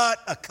 they cut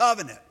a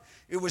covenant.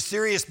 It was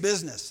serious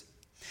business.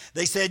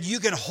 They said, you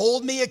can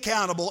hold me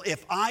accountable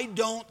if I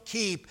don't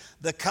keep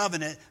the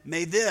covenant.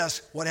 May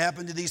this, what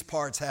happened to these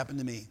parts, happen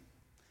to me.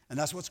 And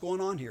that's what's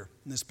going on here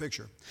in this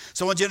picture.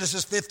 So in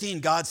Genesis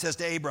 15, God says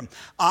to Abram,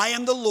 I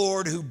am the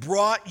Lord who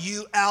brought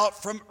you out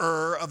from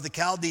Ur of the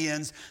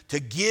Chaldeans to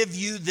give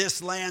you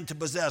this land to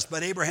possess.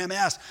 But Abraham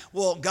asked,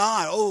 well,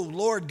 God, oh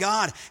Lord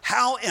God,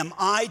 how am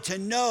I to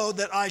know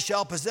that I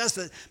shall possess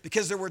it?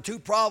 Because there were two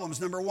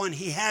problems. Number one,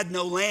 he had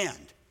no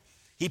land.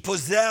 He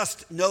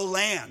possessed no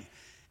land.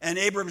 And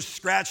Abram's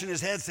scratching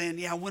his head saying,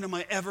 yeah, when am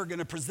I ever going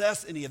to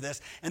possess any of this?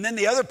 And then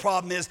the other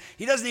problem is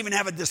he doesn't even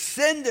have a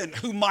descendant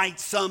who might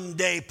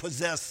someday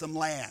possess some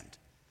land.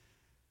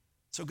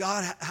 So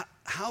God,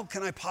 how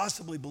can I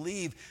possibly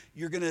believe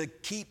you're going to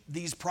keep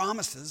these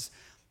promises?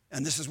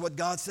 And this is what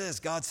God says.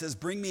 God says,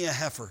 bring me a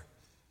heifer,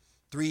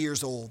 3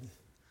 years old,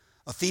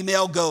 a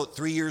female goat,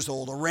 3 years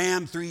old, a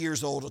ram, 3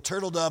 years old, a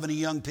turtle dove, and a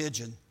young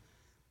pigeon.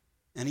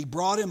 And he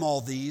brought him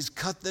all these,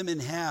 cut them in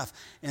half,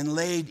 and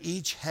laid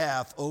each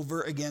half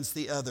over against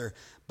the other.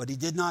 But he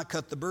did not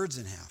cut the birds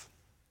in half.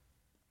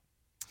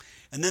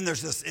 And then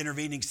there's this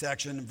intervening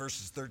section in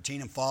verses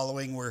 13 and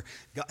following where,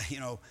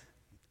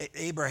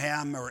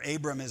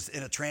 Abram is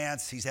in a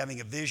trance. He's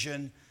having a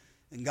vision.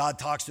 And God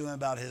talks to him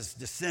about his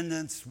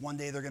descendants. One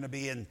day they're going to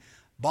be in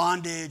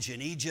bondage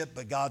in Egypt,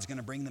 but God's going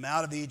to bring them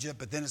out of Egypt.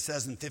 But then it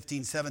says in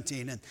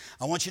 15:17, and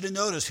I want you to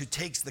notice who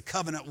takes the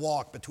covenant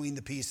walk between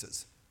the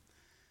pieces.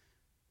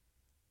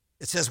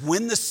 It says,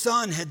 when the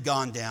sun had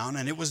gone down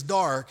and it was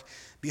dark,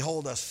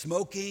 behold, a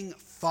smoking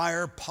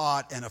fire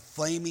pot and a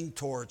flaming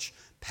torch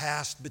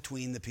passed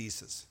between the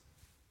pieces.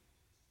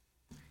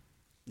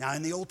 Now,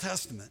 in the Old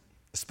Testament,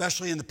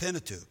 especially in the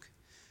Pentateuch,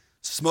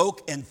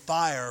 smoke and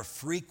fire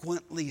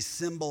frequently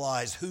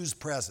symbolize whose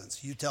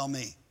presence? You tell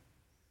me.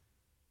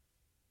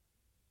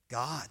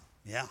 God,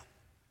 yeah.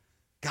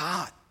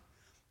 God.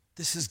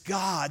 This is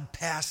God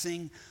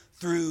passing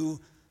through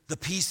the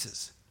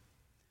pieces.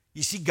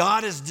 You see,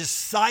 God is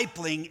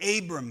discipling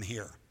Abram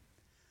here.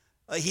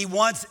 He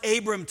wants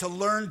Abram to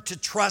learn to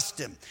trust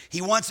him. He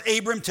wants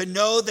Abram to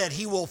know that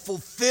he will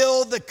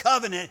fulfill the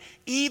covenant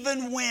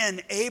even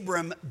when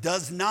Abram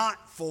does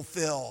not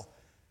fulfill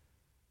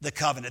the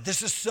covenant.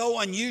 This is so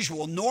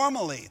unusual.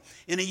 Normally,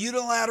 in a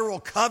unilateral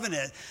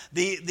covenant,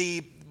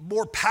 the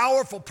more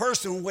powerful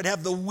person would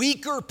have the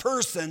weaker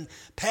person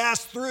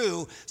pass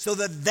through so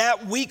that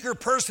that weaker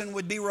person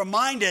would be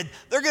reminded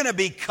they're going to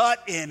be cut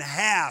in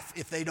half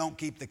if they don't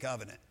keep the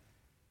covenant.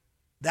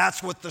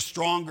 That's what the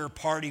stronger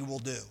party will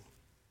do.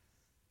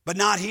 But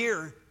not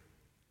here.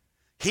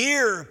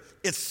 Here,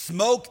 it's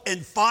smoke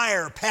and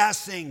fire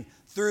passing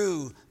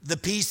through the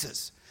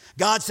pieces.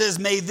 God says,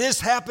 may this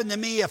happen to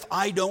me if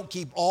I don't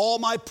keep all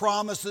my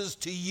promises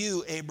to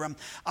you, Abram.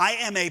 I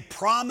am a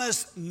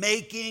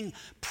promise-making,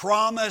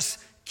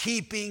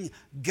 promise-keeping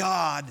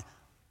God,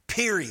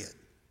 period.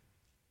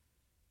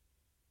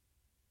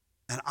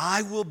 And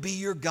I will be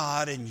your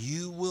God, and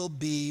you will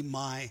be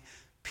my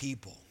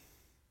people.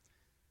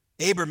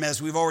 Abram,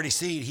 as we've already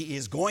seen, he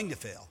is going to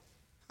fail.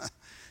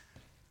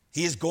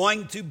 He is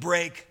going to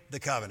break the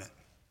covenant.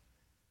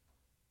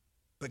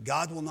 But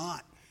God will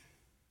not.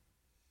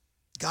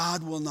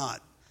 God will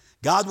not.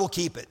 God will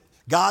keep it.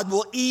 God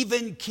will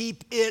even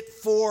keep it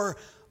for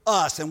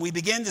us. And we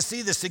begin to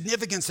see the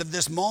significance of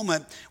this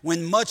moment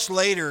when much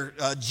later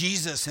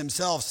Jesus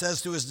himself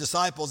says to his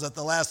disciples at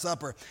the Last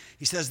Supper,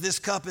 he says, this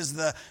cup is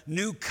the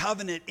new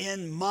covenant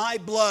in my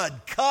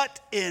blood,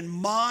 cut in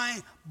my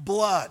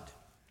blood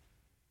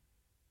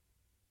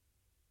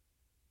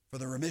for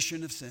the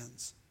remission of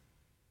sins.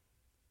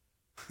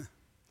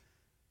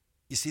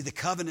 You see, the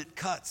covenant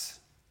cuts.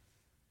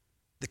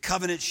 The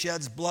covenant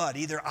sheds blood.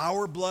 Either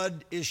our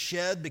blood is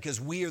shed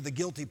because we are the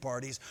guilty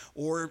parties,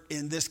 or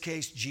in this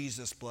case,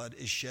 Jesus' blood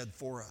is shed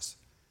for us.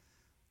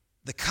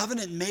 The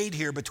covenant made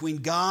here between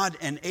God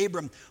and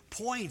Abram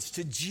points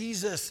to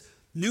Jesus'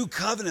 new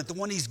covenant, the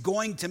one he's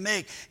going to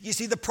make. You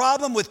see, the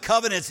problem with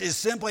covenants is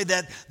simply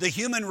that the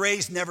human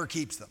race never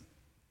keeps them.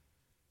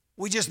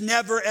 We just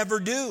never, ever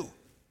do.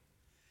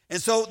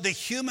 And so the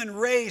human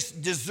race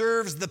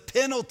deserves the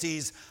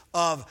penalties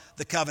of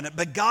the covenant.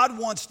 But God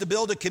wants to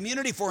build a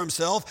community for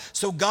himself,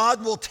 so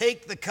God will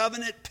take the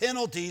covenant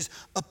penalties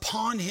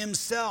upon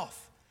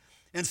himself.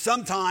 And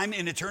sometime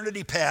in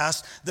eternity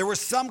past, there was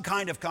some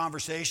kind of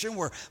conversation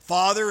where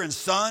Father and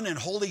Son and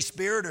Holy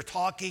Spirit are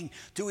talking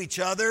to each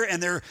other,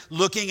 and they're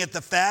looking at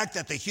the fact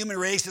that the human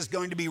race is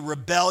going to be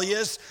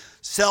rebellious,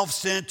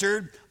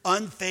 self-centered,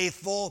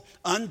 unfaithful,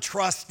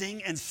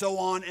 untrusting, and so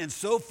on and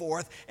so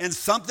forth. And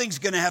something's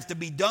going to have to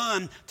be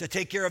done to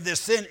take care of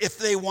this sin if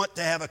they want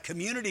to have a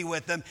community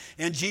with them.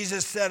 And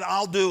Jesus said,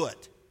 I'll do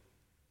it.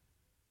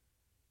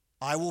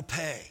 I will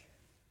pay.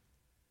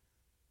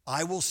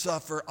 I will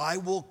suffer. I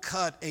will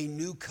cut a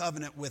new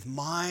covenant with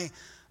my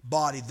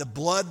body. The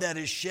blood that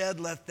is shed,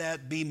 let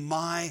that be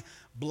my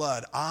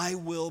blood. I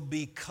will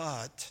be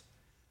cut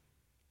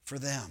for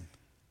them.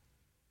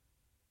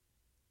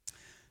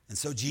 And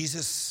so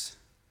Jesus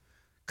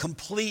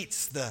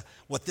completes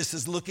what this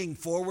is looking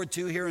forward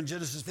to here in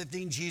Genesis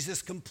 15.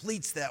 Jesus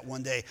completes that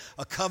one day,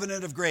 a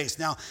covenant of grace.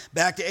 Now,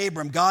 back to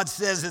Abram. God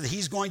says that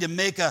he's going to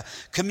make a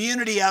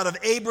community out of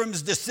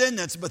Abram's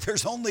descendants, but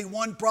there's only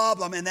one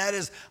problem, and that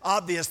is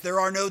obvious.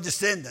 There are no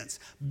descendants.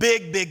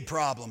 Big, big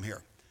problem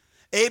here.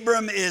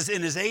 Abram is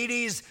in his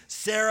 80s.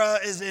 Sarah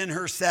is in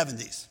her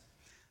 70s.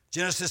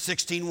 Genesis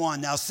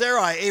 16:1. Now,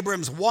 Sarai,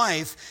 Abram's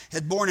wife,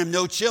 had borne him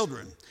no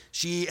children.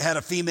 She had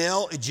a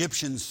female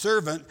Egyptian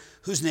servant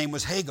whose name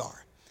was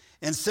Hagar.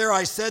 And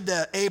Sarai said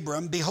to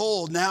Abram,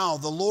 behold, now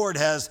the Lord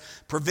has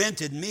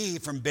prevented me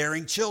from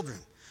bearing children.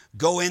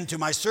 Go in to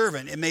my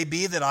servant. It may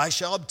be that I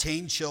shall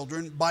obtain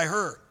children by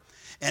her.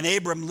 And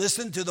Abram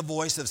listened to the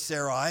voice of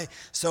Sarai.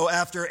 So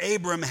after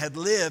Abram had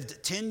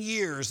lived 10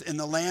 years in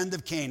the land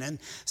of Canaan,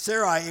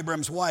 Sarai,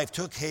 Abram's wife,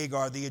 took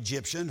Hagar the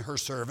Egyptian, her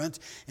servant,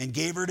 and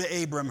gave her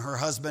to Abram, her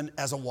husband,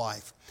 as a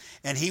wife.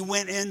 And he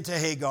went in to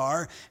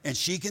Hagar, and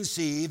she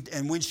conceived.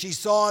 And when she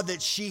saw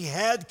that she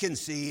had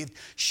conceived,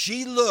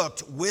 she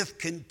looked with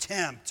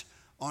contempt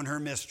on her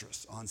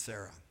mistress, on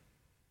Sarah.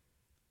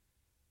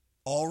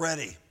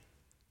 Already,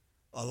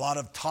 a lot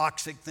of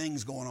toxic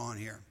things going on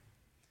here.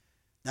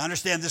 Now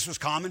understand, this was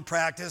common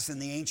practice in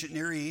the ancient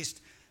Near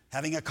East,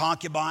 having a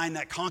concubine,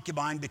 that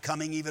concubine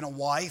becoming even a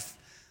wife.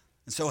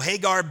 And so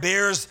Hagar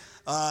bears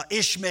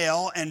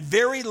Ishmael, and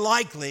very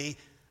likely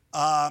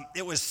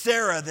it was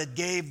Sarah that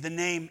gave the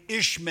name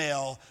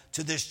Ishmael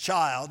to this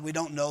child. We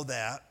don't know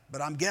that,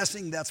 but I'm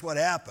guessing that's what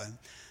happened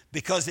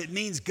because it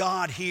means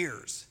God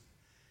hears.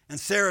 And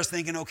Sarah's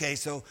thinking, okay,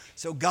 so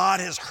God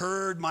has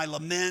heard my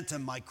lament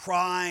and my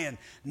cry, and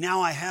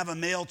now I have a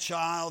male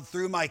child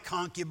through my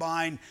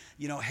concubine,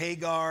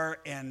 Hagar,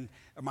 and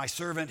my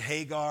servant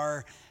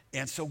Hagar,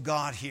 and so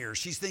God hears.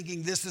 She's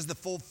thinking this is the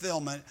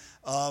fulfillment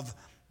of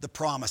the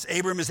promise.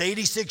 Abram is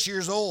 86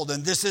 years old,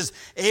 and this is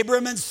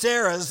Abram and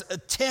Sarah's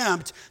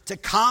attempt to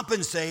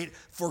compensate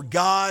for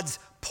God's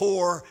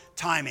poor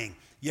timing.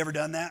 You ever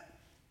done that?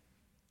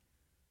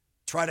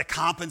 Try to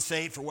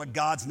compensate for what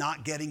God's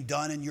not getting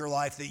done in your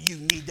life that you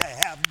need to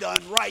have done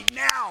right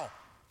now.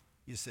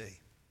 You see,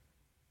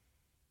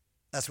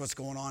 that's what's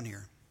going on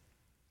here.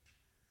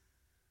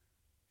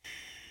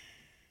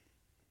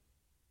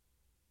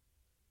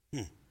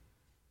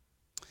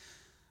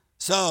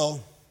 So,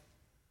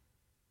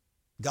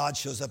 God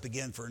shows up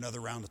again for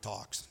another round of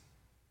talks.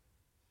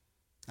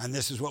 And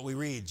this is what we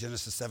read,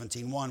 Genesis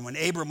 17:1. When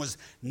Abram was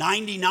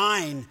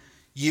 99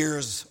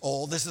 years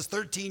old, this is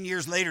 13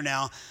 years later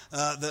now,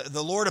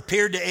 the Lord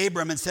appeared to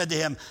Abram and said to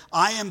him,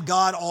 I am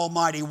God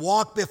Almighty.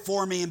 Walk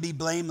before me and be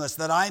blameless,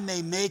 that I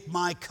may make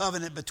my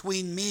covenant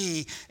between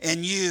me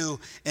and you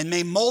and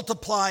may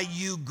multiply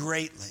you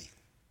greatly.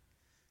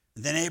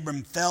 And then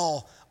Abram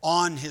fell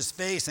on his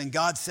face, and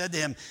God said to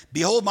him,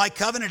 behold, my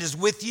covenant is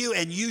with you,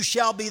 and you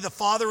shall be the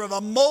father of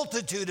a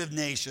multitude of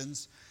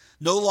nations.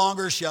 No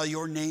longer shall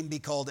your name be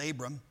called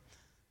Abram,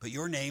 but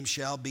your name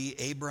shall be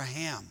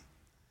Abraham.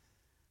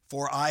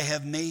 For I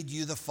have made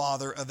you the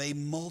father of a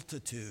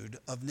multitude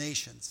of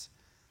nations.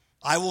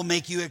 I will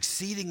make you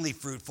exceedingly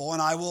fruitful,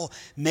 and I will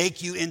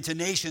make you into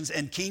nations,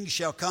 and kings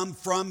shall come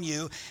from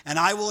you, and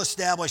I will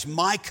establish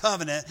my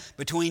covenant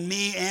between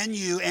me and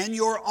you and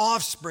your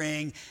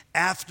offspring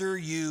after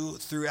you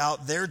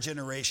throughout their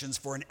generations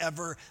for an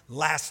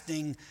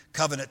everlasting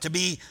covenant, to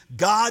be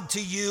God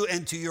to you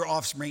and to your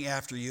offspring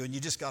after you. And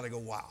you just got to go,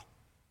 wow.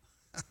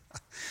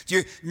 Do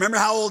you remember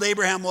how old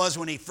Abraham was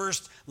when he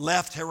first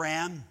left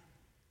Haran?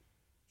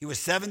 He was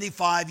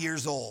 75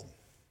 years old.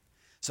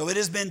 So it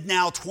has been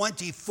now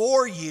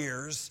 24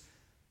 years.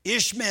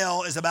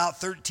 Ishmael is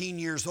about 13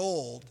 years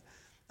old.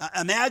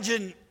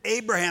 Imagine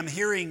Abraham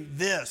hearing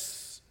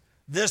this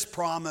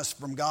promise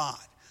from God.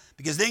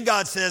 Because then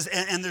God says,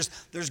 and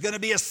there's going to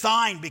be a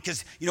sign,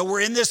 because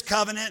we're in this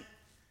covenant.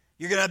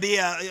 You're going to be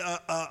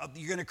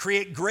you're going to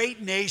create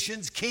great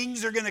nations.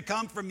 Kings are going to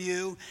come from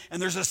you,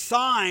 and there's a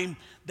sign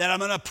that I'm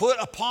going to put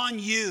upon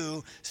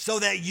you so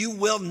that you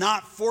will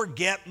not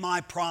forget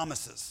my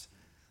promises.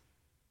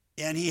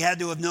 And he had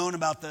to have known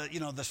about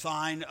the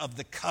sign of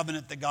the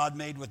covenant that God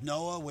made with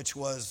Noah, which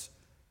was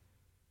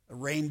a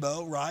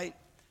rainbow, right?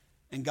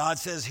 And God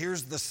says,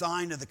 here's the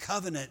sign of the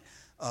covenant,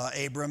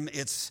 Abram.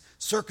 It's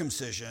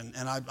circumcision.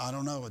 And I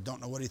don't know. I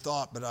don't know what he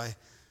thought, but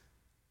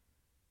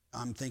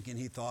I'm thinking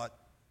he thought,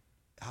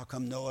 how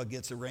come Noah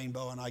gets a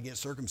rainbow and I get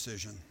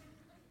circumcision?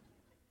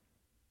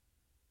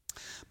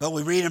 But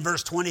we read in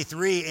verse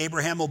 23,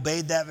 Abraham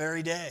obeyed that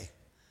very day.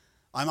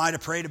 I might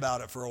have prayed about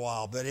it for a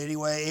while, but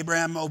anyway,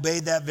 Abraham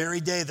obeyed that very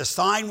day. The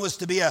sign was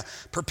to be a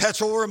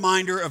perpetual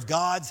reminder of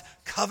God's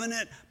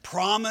covenant,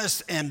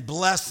 promise, and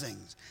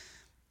blessings.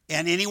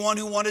 And anyone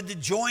who wanted to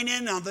join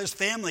in on this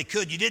family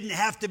could. You didn't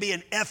have to be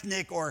an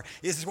ethnic, or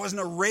this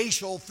wasn't a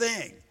racial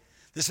thing.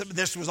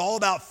 This was all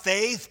about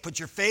faith. Put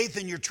your faith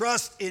and your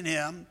trust in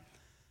him,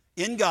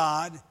 in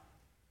God,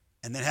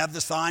 and then have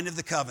the sign of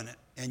the covenant,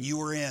 and you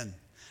were in.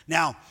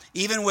 Now,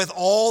 even with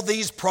all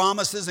these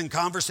promises and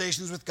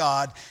conversations with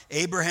God,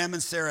 Abraham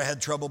and Sarah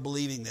had trouble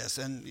believing this.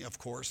 And of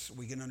course,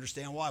 we can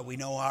understand why. We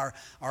know our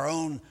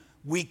own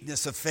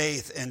weakness of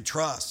faith and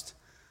trust.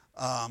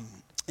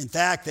 In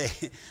fact,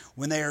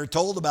 when they are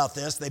told about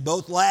this, they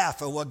both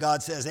laugh at what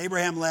God says.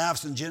 Abraham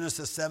laughs in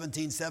Genesis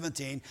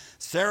 17:17.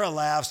 Sarah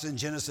laughs in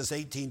Genesis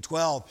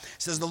 18:12. It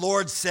says, the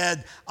Lord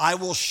said, I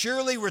will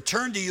surely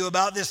return to you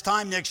about this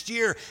time next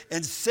year,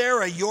 and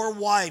Sarah, your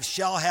wife,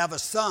 shall have a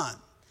son.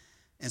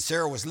 And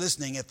Sarah was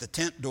listening at the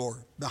tent door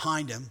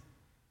behind him.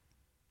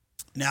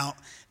 Now,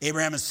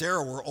 Abraham and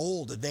Sarah were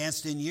old,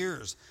 advanced in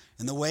years,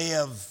 and the way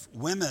of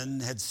women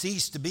had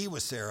ceased to be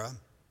with Sarah.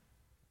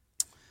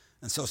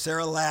 And so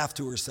Sarah laughed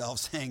to herself,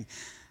 saying,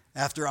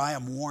 after I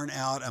am worn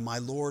out and my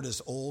Lord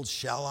is old,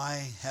 shall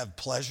I have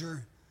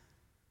pleasure?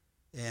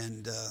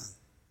 And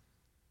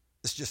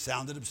this just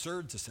sounded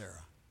absurd to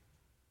Sarah.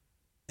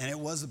 And it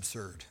was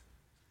absurd.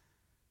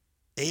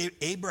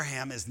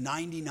 Abraham is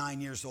 99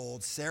 years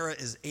old. Sarah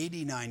is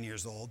 89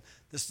 years old.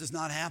 This does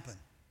not happen.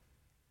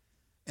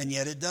 And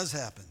yet it does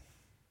happen.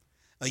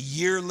 A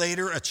year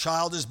later, a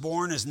child is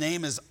born. His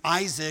name is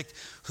Isaac,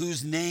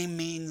 whose name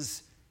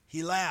means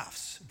he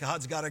laughs.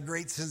 God's got a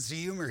great sense of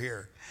humor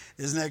here.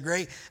 Isn't that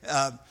great?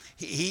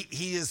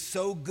 He is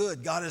so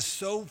good. God is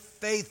so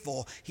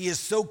faithful. He is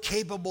so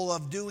capable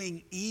of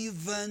doing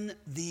even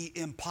the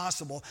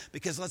impossible.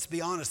 Because let's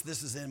be honest,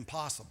 this is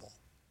impossible.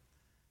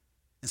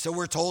 And so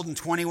we're told in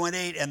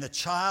 21:8, and the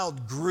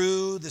child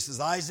grew, this is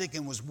Isaac,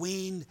 and was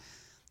weaned.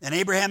 And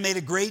Abraham made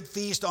a great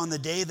feast on the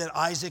day that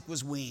Isaac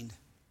was weaned.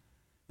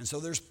 And so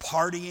there's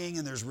partying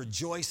and there's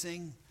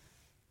rejoicing,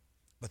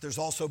 but there's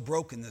also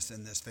brokenness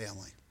in this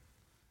family.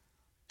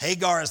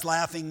 Hagar is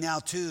laughing now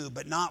too,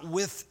 but not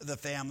with the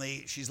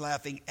family. She's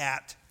laughing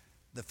at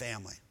the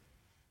family.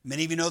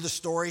 Many of you know the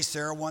story.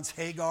 Sarah wants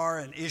Hagar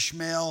and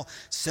Ishmael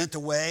sent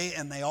away,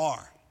 and they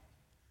are.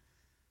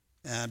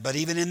 But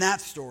even in that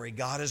story,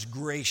 God is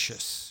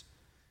gracious.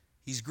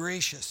 He's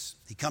gracious.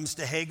 He comes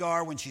to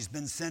Hagar when she's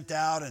been sent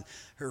out and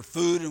her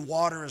food and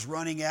water is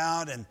running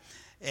out,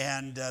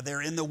 and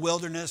they're in the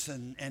wilderness,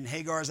 and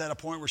Hagar is at a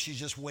point where she's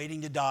just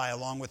waiting to die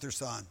along with her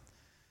son.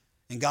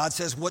 And God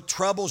says, "What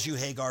troubles you,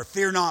 Hagar?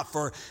 Fear not,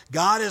 for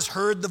God has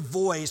heard the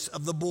voice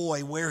of the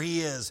boy where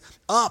he is.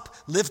 Up,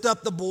 lift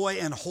up the boy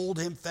and hold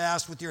him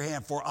fast with your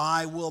hand, for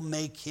I will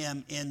make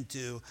him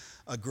into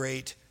a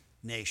great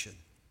nation."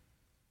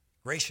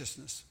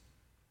 Graciousness,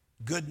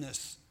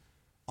 goodness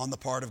on the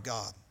part of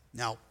God.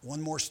 Now,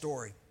 one more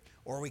story,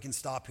 or we can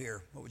stop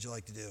here. What would you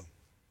like to do?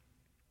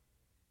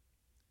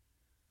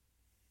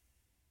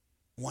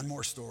 One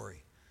more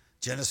story.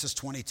 Genesis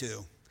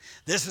 22.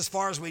 This, as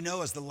far as we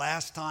know, is the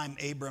last time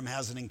Abram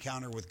has an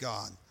encounter with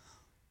God.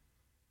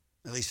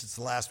 At least it's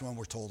the last one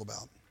we're told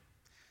about.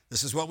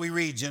 This is what we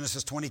read,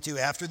 Genesis 22.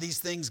 After these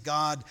things,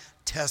 God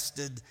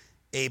tested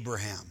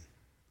Abraham.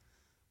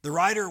 The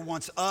writer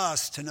wants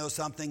us to know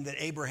something that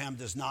Abraham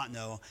does not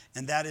know,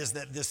 and that is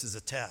that this is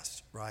a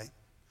test, right?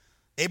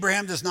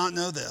 Abraham does not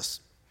know this.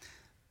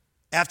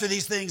 After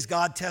these things,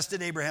 God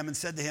tested Abraham and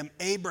said to him,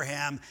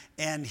 "Abraham,"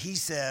 and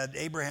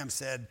Abraham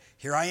said,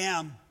 "Here I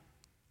am."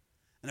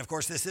 And of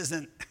course, this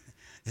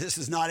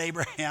is not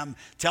Abraham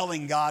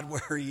telling God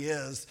where he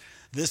is.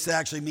 This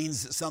actually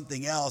means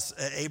something else.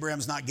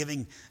 Abraham's not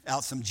giving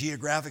out some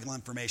geographical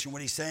information.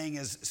 What he's saying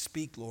is,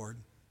 "Speak,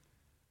 Lord.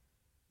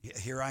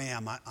 Here I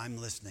am. I'm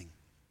listening.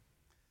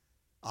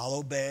 I'll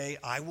obey.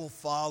 I will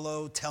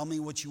follow. Tell me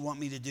what you want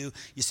me to do."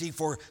 You see,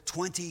 for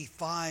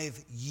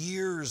 25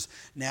 years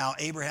now,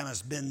 Abraham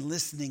has been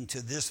listening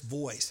to this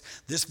voice.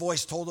 This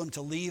voice told him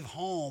to leave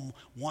home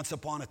once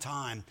upon a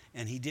time,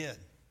 and he did.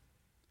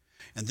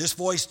 And this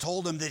voice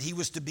told him that he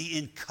was to be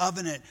in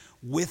covenant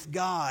with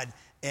God,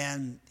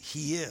 and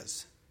he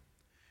is.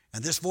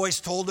 And this voice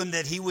told him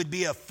that he would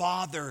be a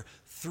father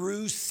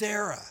through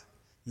Sarah,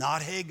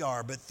 not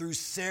Hagar, but through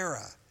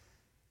Sarah,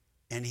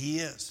 and he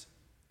is.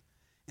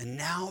 And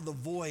now the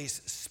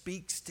voice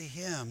speaks to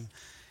him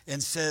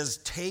and says,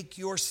 "Take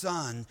your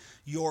son,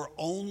 your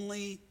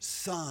only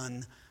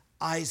son,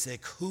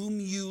 Isaac, whom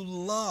you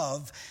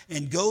love,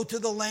 and go to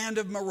the land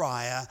of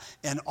Moriah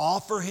and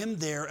offer him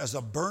there as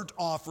a burnt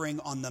offering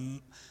on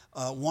the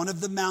one of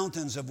the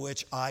mountains of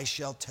which I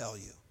shall tell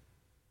you."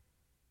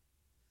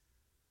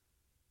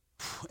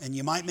 And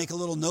you might make a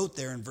little note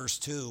there in verse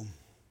 2,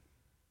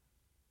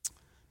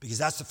 because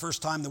that's the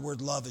first time the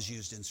word love is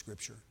used in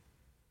Scripture.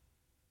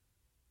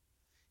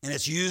 And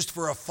it's used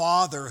for a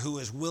father who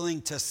is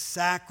willing to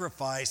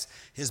sacrifice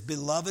his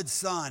beloved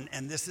son.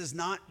 And this is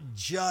not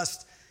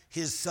just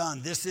his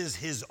son. This is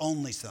his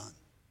only son.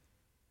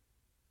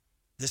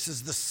 This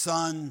is the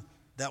son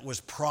that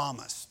was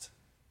promised,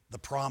 the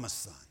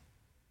promised son.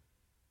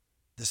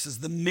 This is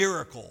the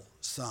miracle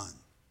son.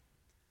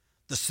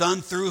 The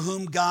son through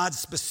whom God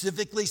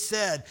specifically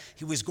said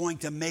he was going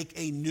to make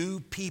a new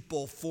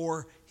people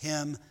for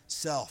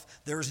himself.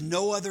 There is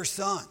no other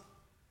son.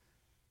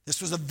 This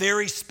was a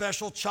very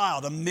special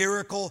child, a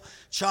miracle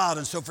child.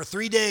 And so for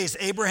 3 days,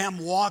 Abraham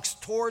walks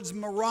towards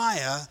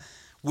Moriah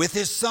with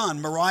his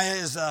son. Moriah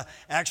is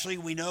actually,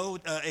 we know,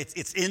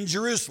 it's in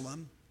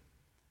Jerusalem.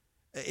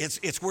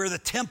 It's where the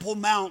Temple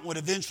Mount would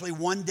eventually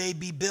one day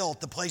be built,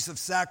 the place of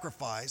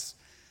sacrifice.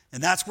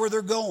 And that's where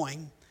they're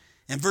going.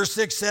 And verse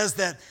 6 says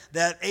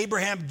that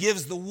Abraham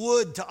gives the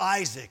wood to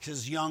Isaac,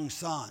 his young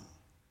son.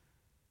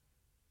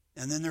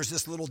 And then there's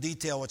this little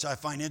detail which I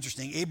find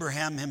interesting.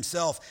 Abraham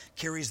himself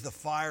carries the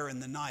fire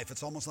and the knife.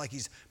 It's almost like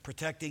he's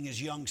protecting his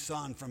young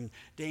son from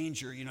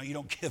danger. You know, you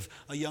don't give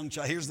a young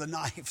child, "Here's the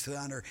knife,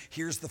 son," or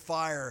 "Here's the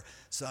fire,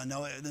 son."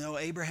 No,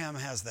 Abraham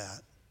has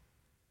that.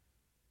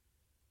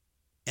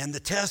 And the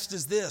test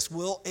is this: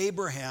 will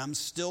Abraham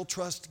still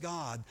trust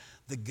God,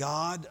 the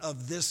God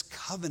of this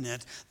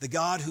covenant, the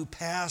God who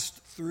passed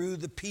through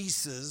the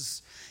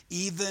pieces,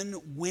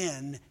 even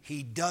when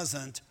he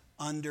doesn't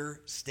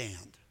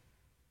understand?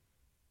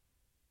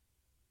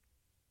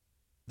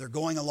 They're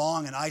going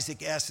along, and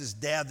Isaac asks his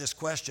dad this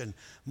question: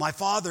 "My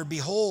father,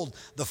 behold,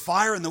 the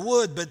fire and the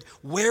wood, but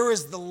where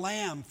is the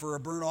lamb for a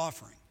burnt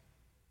offering?"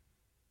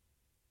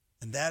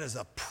 And that is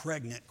a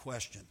pregnant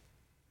question.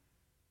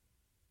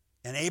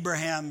 And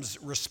Abraham's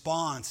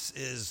response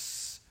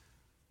is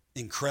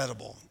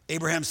incredible.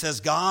 Abraham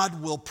says,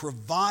 "God will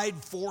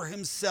provide for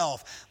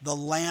himself the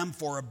lamb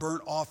for a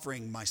burnt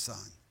offering, my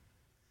son."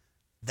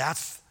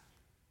 That's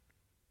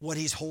what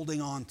he's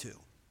holding on to.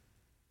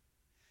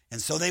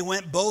 And so they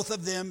went, both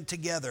of them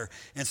together.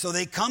 And so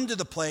they come to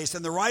the place,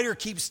 and the writer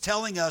keeps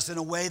telling us in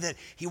a way that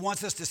he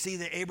wants us to see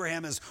that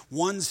Abraham is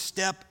one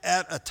step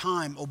at a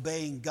time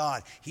obeying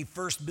God. He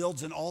first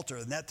builds an altar,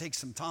 and that takes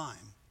some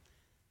time.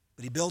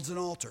 But he builds an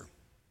altar.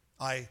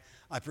 I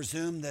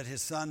presume that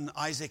his son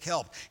Isaac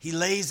helped. He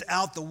lays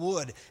out the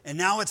wood, and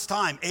now it's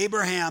time.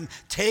 Abraham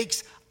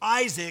takes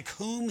Isaac,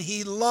 whom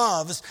he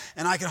loves,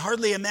 and I can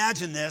hardly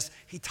imagine this,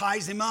 he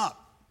ties him up.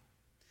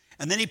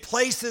 And then he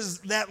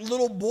places that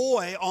little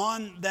boy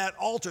on that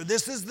altar.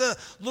 This is the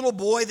little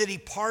boy that he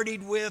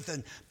partied with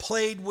and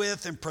played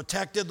with and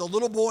protected, the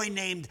little boy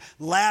named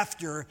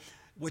Laughter,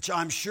 which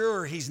I'm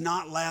sure he's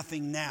not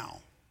laughing now.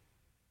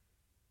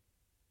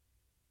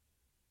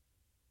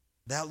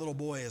 That little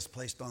boy is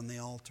placed on the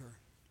altar.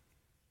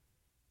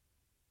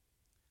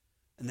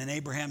 And then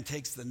Abraham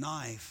takes the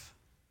knife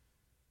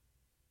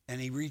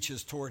and he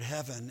reaches toward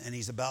heaven, and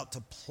he's about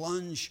to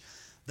plunge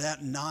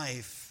that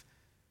knife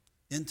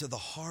into the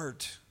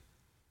heart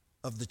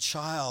of the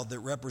child that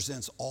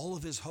represents all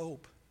of his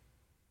hope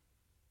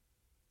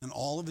and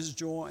all of his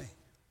joy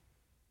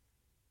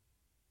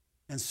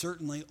and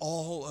certainly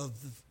all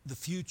of the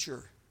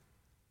future.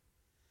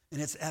 And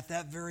it's at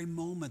that very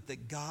moment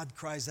that God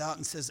cries out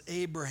and says,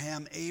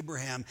 "Abraham,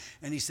 Abraham."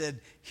 And he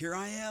said, "Here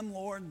I am,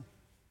 Lord."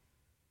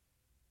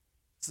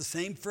 It's the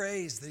same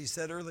phrase that he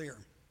said earlier.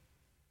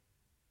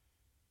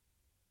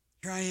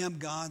 "Here I am,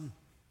 God.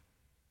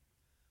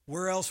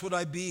 Where else would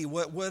I be?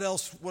 What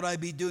else would I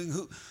be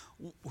doing?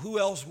 Who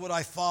else would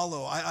I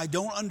follow? I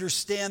don't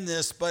understand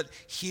this, but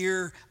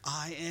here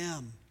I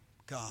am,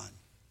 God."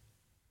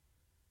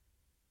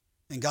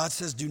 And God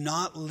says, "Do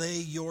not lay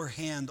your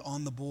hand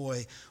on the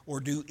boy or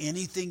do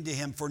anything to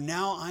him, for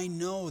now I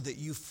know that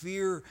you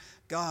fear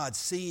God,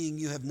 seeing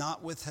you have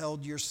not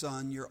withheld your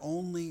son, your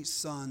only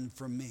son,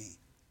 from me."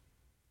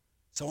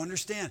 So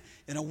understand,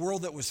 in a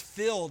world that was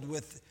filled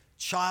with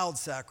child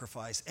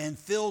sacrifice and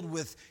filled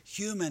with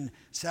human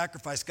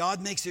sacrifice,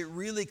 God makes it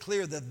really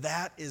clear that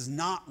that is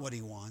not what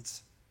he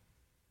wants.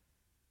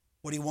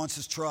 What he wants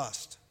is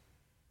trust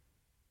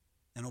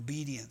and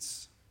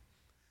obedience.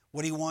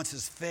 What he wants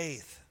is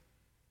faith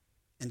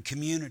and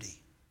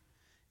community.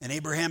 And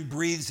Abraham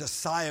breathes a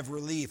sigh of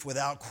relief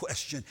without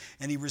question,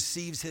 and he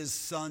receives his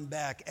son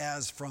back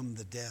as from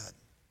the dead.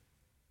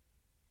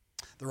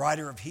 The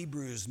writer of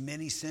Hebrews,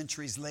 many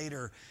centuries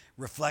later,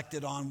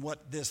 reflected on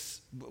what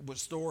this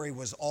story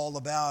was all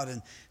about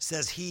and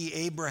says he,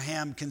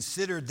 Abraham,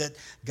 considered that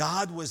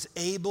God was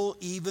able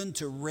even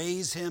to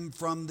raise him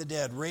from the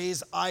dead,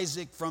 raise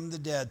Isaac from the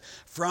dead,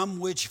 from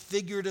which,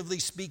 figuratively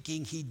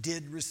speaking, he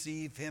did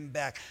receive him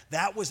back.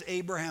 That was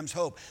Abraham's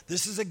hope.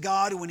 This is a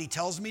God who, when he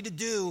tells me to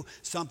do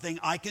something,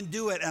 I can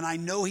do it, and I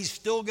know he's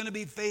still going to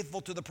be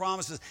faithful to the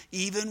promises,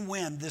 even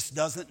when this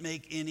doesn't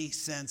make any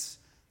sense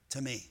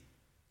to me.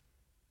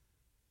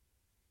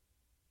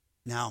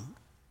 Now,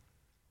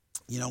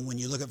 when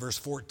you look at verse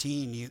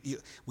 14,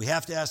 we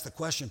have to ask the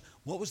question,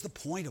 what was the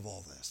point of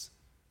all this?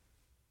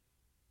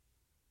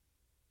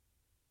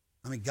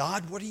 I mean,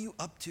 God, what are you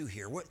up to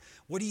here? What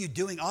are you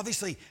doing?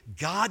 Obviously,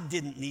 God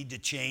didn't need to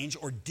change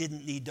or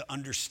didn't need to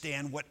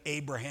understand what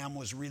Abraham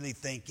was really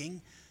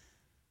thinking.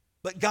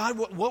 But God,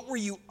 what were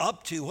you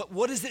up to?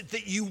 What is it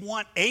that you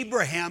want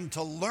Abraham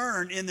to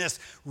learn in this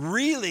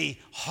really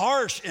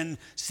harsh and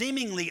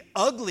seemingly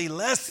ugly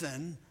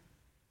lesson?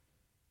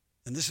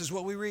 And this is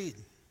what we read.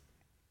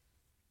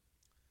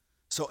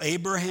 "So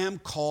Abraham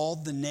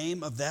called the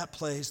name of that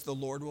place, the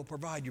Lord will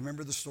provide." You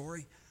remember the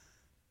story?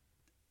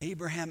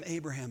 Abraham,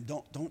 Abraham,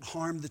 don't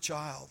harm the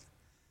child.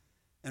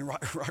 And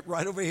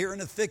right over here in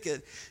the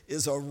thicket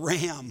is a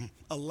ram,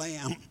 a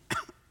lamb,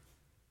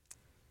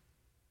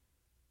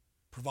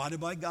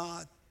 provided by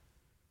God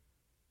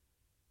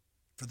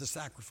for the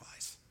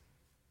sacrifice.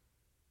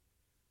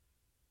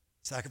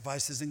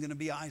 Sacrifice isn't going to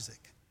be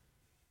Isaac.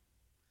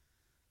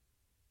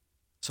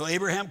 So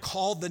Abraham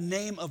called the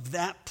name of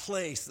that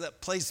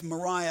place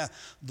Moriah,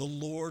 the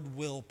Lord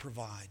will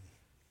provide.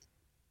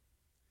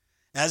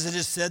 As it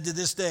is said to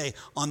this day,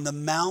 on the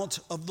mount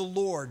of the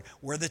Lord,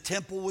 where the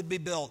temple would be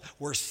built,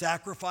 where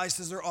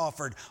sacrifices are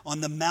offered,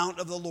 on the mount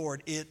of the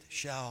Lord, it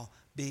shall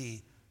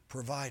be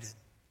provided.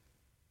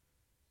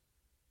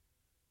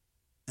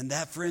 And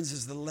that, friends,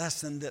 is the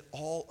lesson that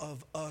all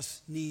of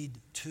us need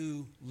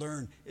to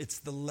learn. It's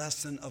the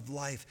lesson of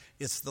life.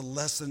 It's the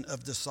lesson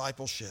of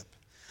discipleship.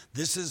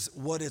 This is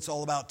what it's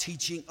all about,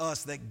 teaching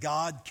us that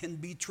God can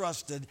be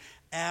trusted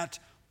at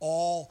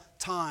all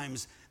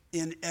times,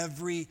 in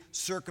every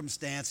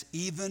circumstance.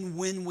 Even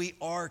when we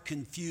are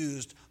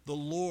confused, the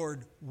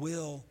Lord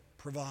will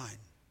provide.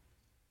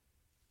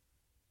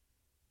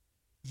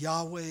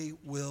 Yahweh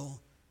will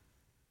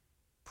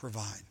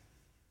provide.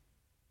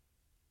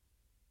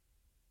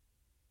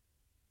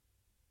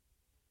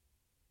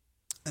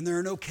 And there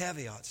are no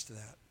caveats to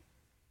that.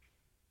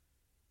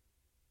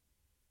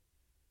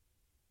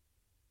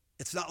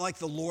 It's not like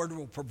the Lord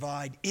will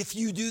provide if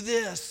you do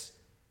this.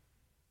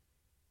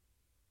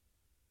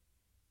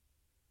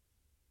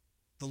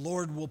 The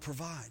Lord will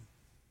provide.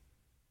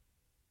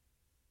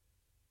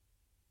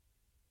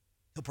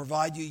 He'll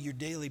provide you your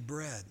daily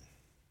bread.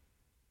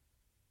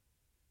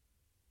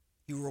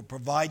 He will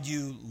provide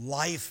you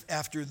life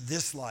after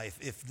this life,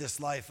 if this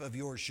life of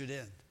yours should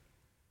end.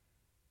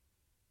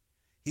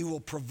 He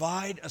will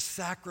provide a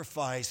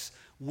sacrifice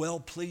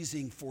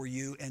well-pleasing for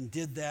you, and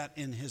did that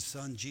in his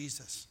Son,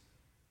 Jesus.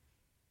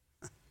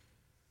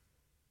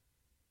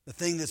 The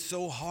thing that's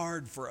so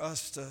hard for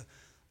us to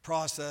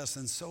process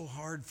and so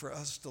hard for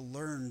us to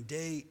learn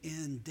day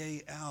in,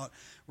 day out,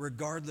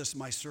 regardless of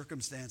my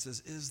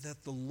circumstances, is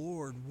that the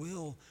Lord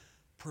will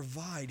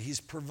provide. He's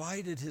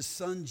provided his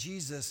Son,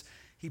 Jesus.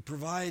 He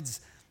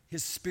provides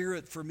his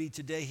Spirit for me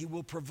today. He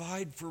will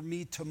provide for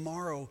me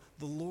tomorrow.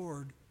 The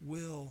Lord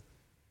will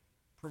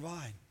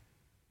provide.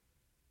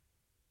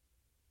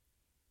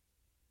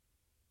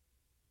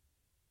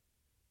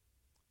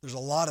 There's a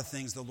lot of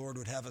things the Lord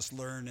would have us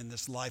learn in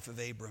this life of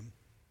Abram,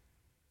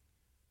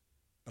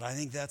 but I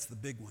think that's the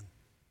big one.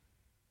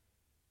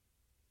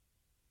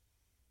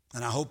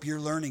 And I hope you're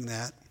learning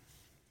that.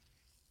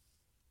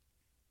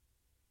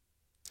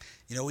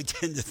 You know, we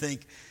tend to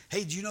think,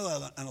 hey, do you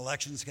know an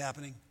election's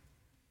happening?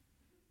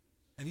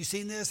 Have you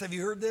seen this? Have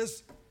you heard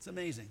this? It's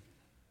amazing.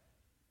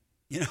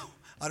 You know,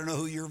 I don't know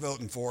who you're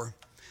voting for.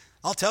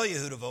 I'll tell you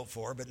who to vote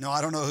for, but no,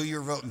 I don't know who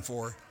you're voting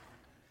for.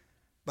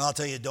 But I'll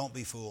tell you, don't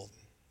be fooled.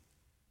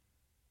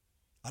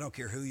 I don't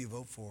care who you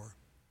vote for.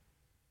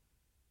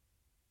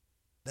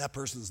 That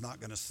person's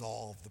not going to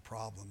solve the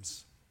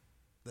problems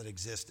that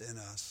exist in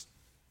us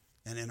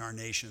and in our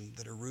nation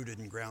that are rooted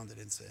and grounded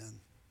in sin.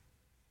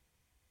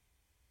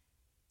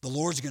 The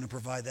Lord's going to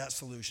provide that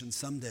solution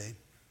someday,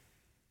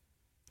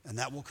 and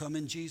that will come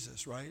in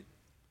Jesus, right?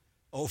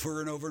 Over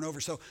and over and over.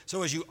 So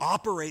as you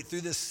operate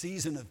through this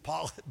season of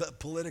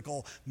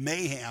political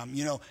mayhem,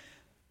 you know,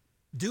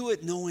 do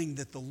it knowing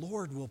that the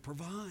Lord will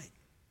provide.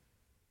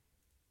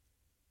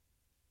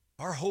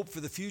 Our hope for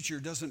the future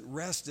doesn't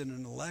rest in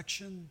an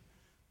election,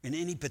 in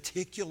any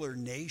particular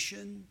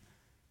nation.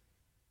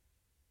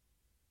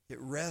 It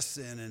rests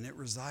in and it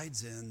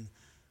resides in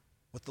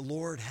what the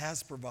Lord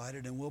has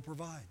provided and will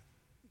provide.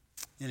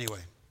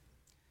 Anyway,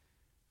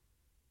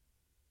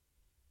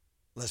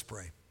 let's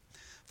pray.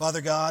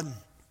 Father God,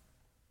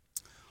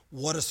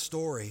 what a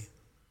story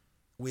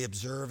we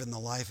observe in the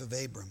life of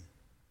Abram.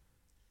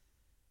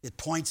 It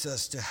points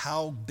us to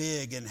how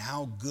big and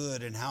how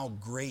good and how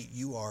great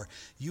you are.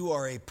 You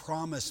are a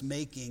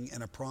promise-making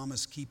and a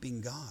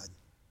promise-keeping God.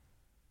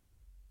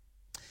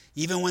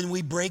 Even when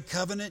we break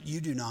covenant,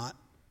 you do not.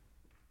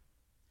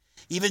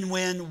 Even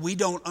when we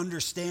don't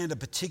understand a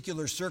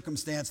particular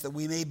circumstance that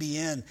we may be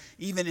in,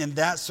 even in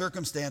that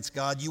circumstance,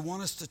 God, you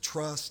want us to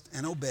trust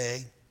and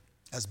obey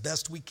as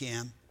best we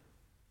can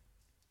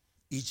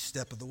each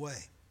step of the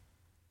way.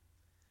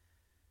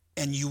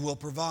 And you will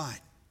provide.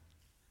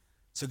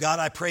 So God,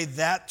 I pray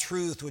that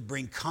truth would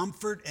bring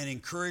comfort and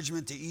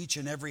encouragement to each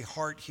and every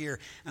heart here.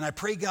 And I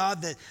pray,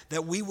 God,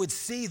 that we would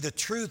see the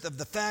truth of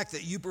the fact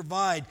that you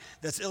provide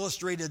that's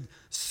illustrated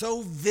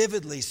so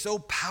vividly, so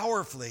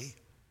powerfully,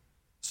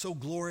 so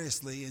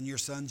gloriously in your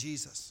Son,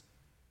 Jesus.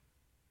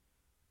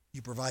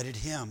 You provided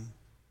him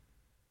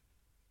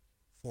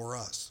for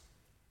us.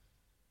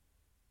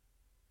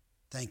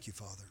 Thank you,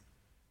 Father.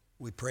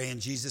 We pray in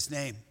Jesus'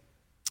 name.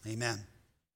 Amen.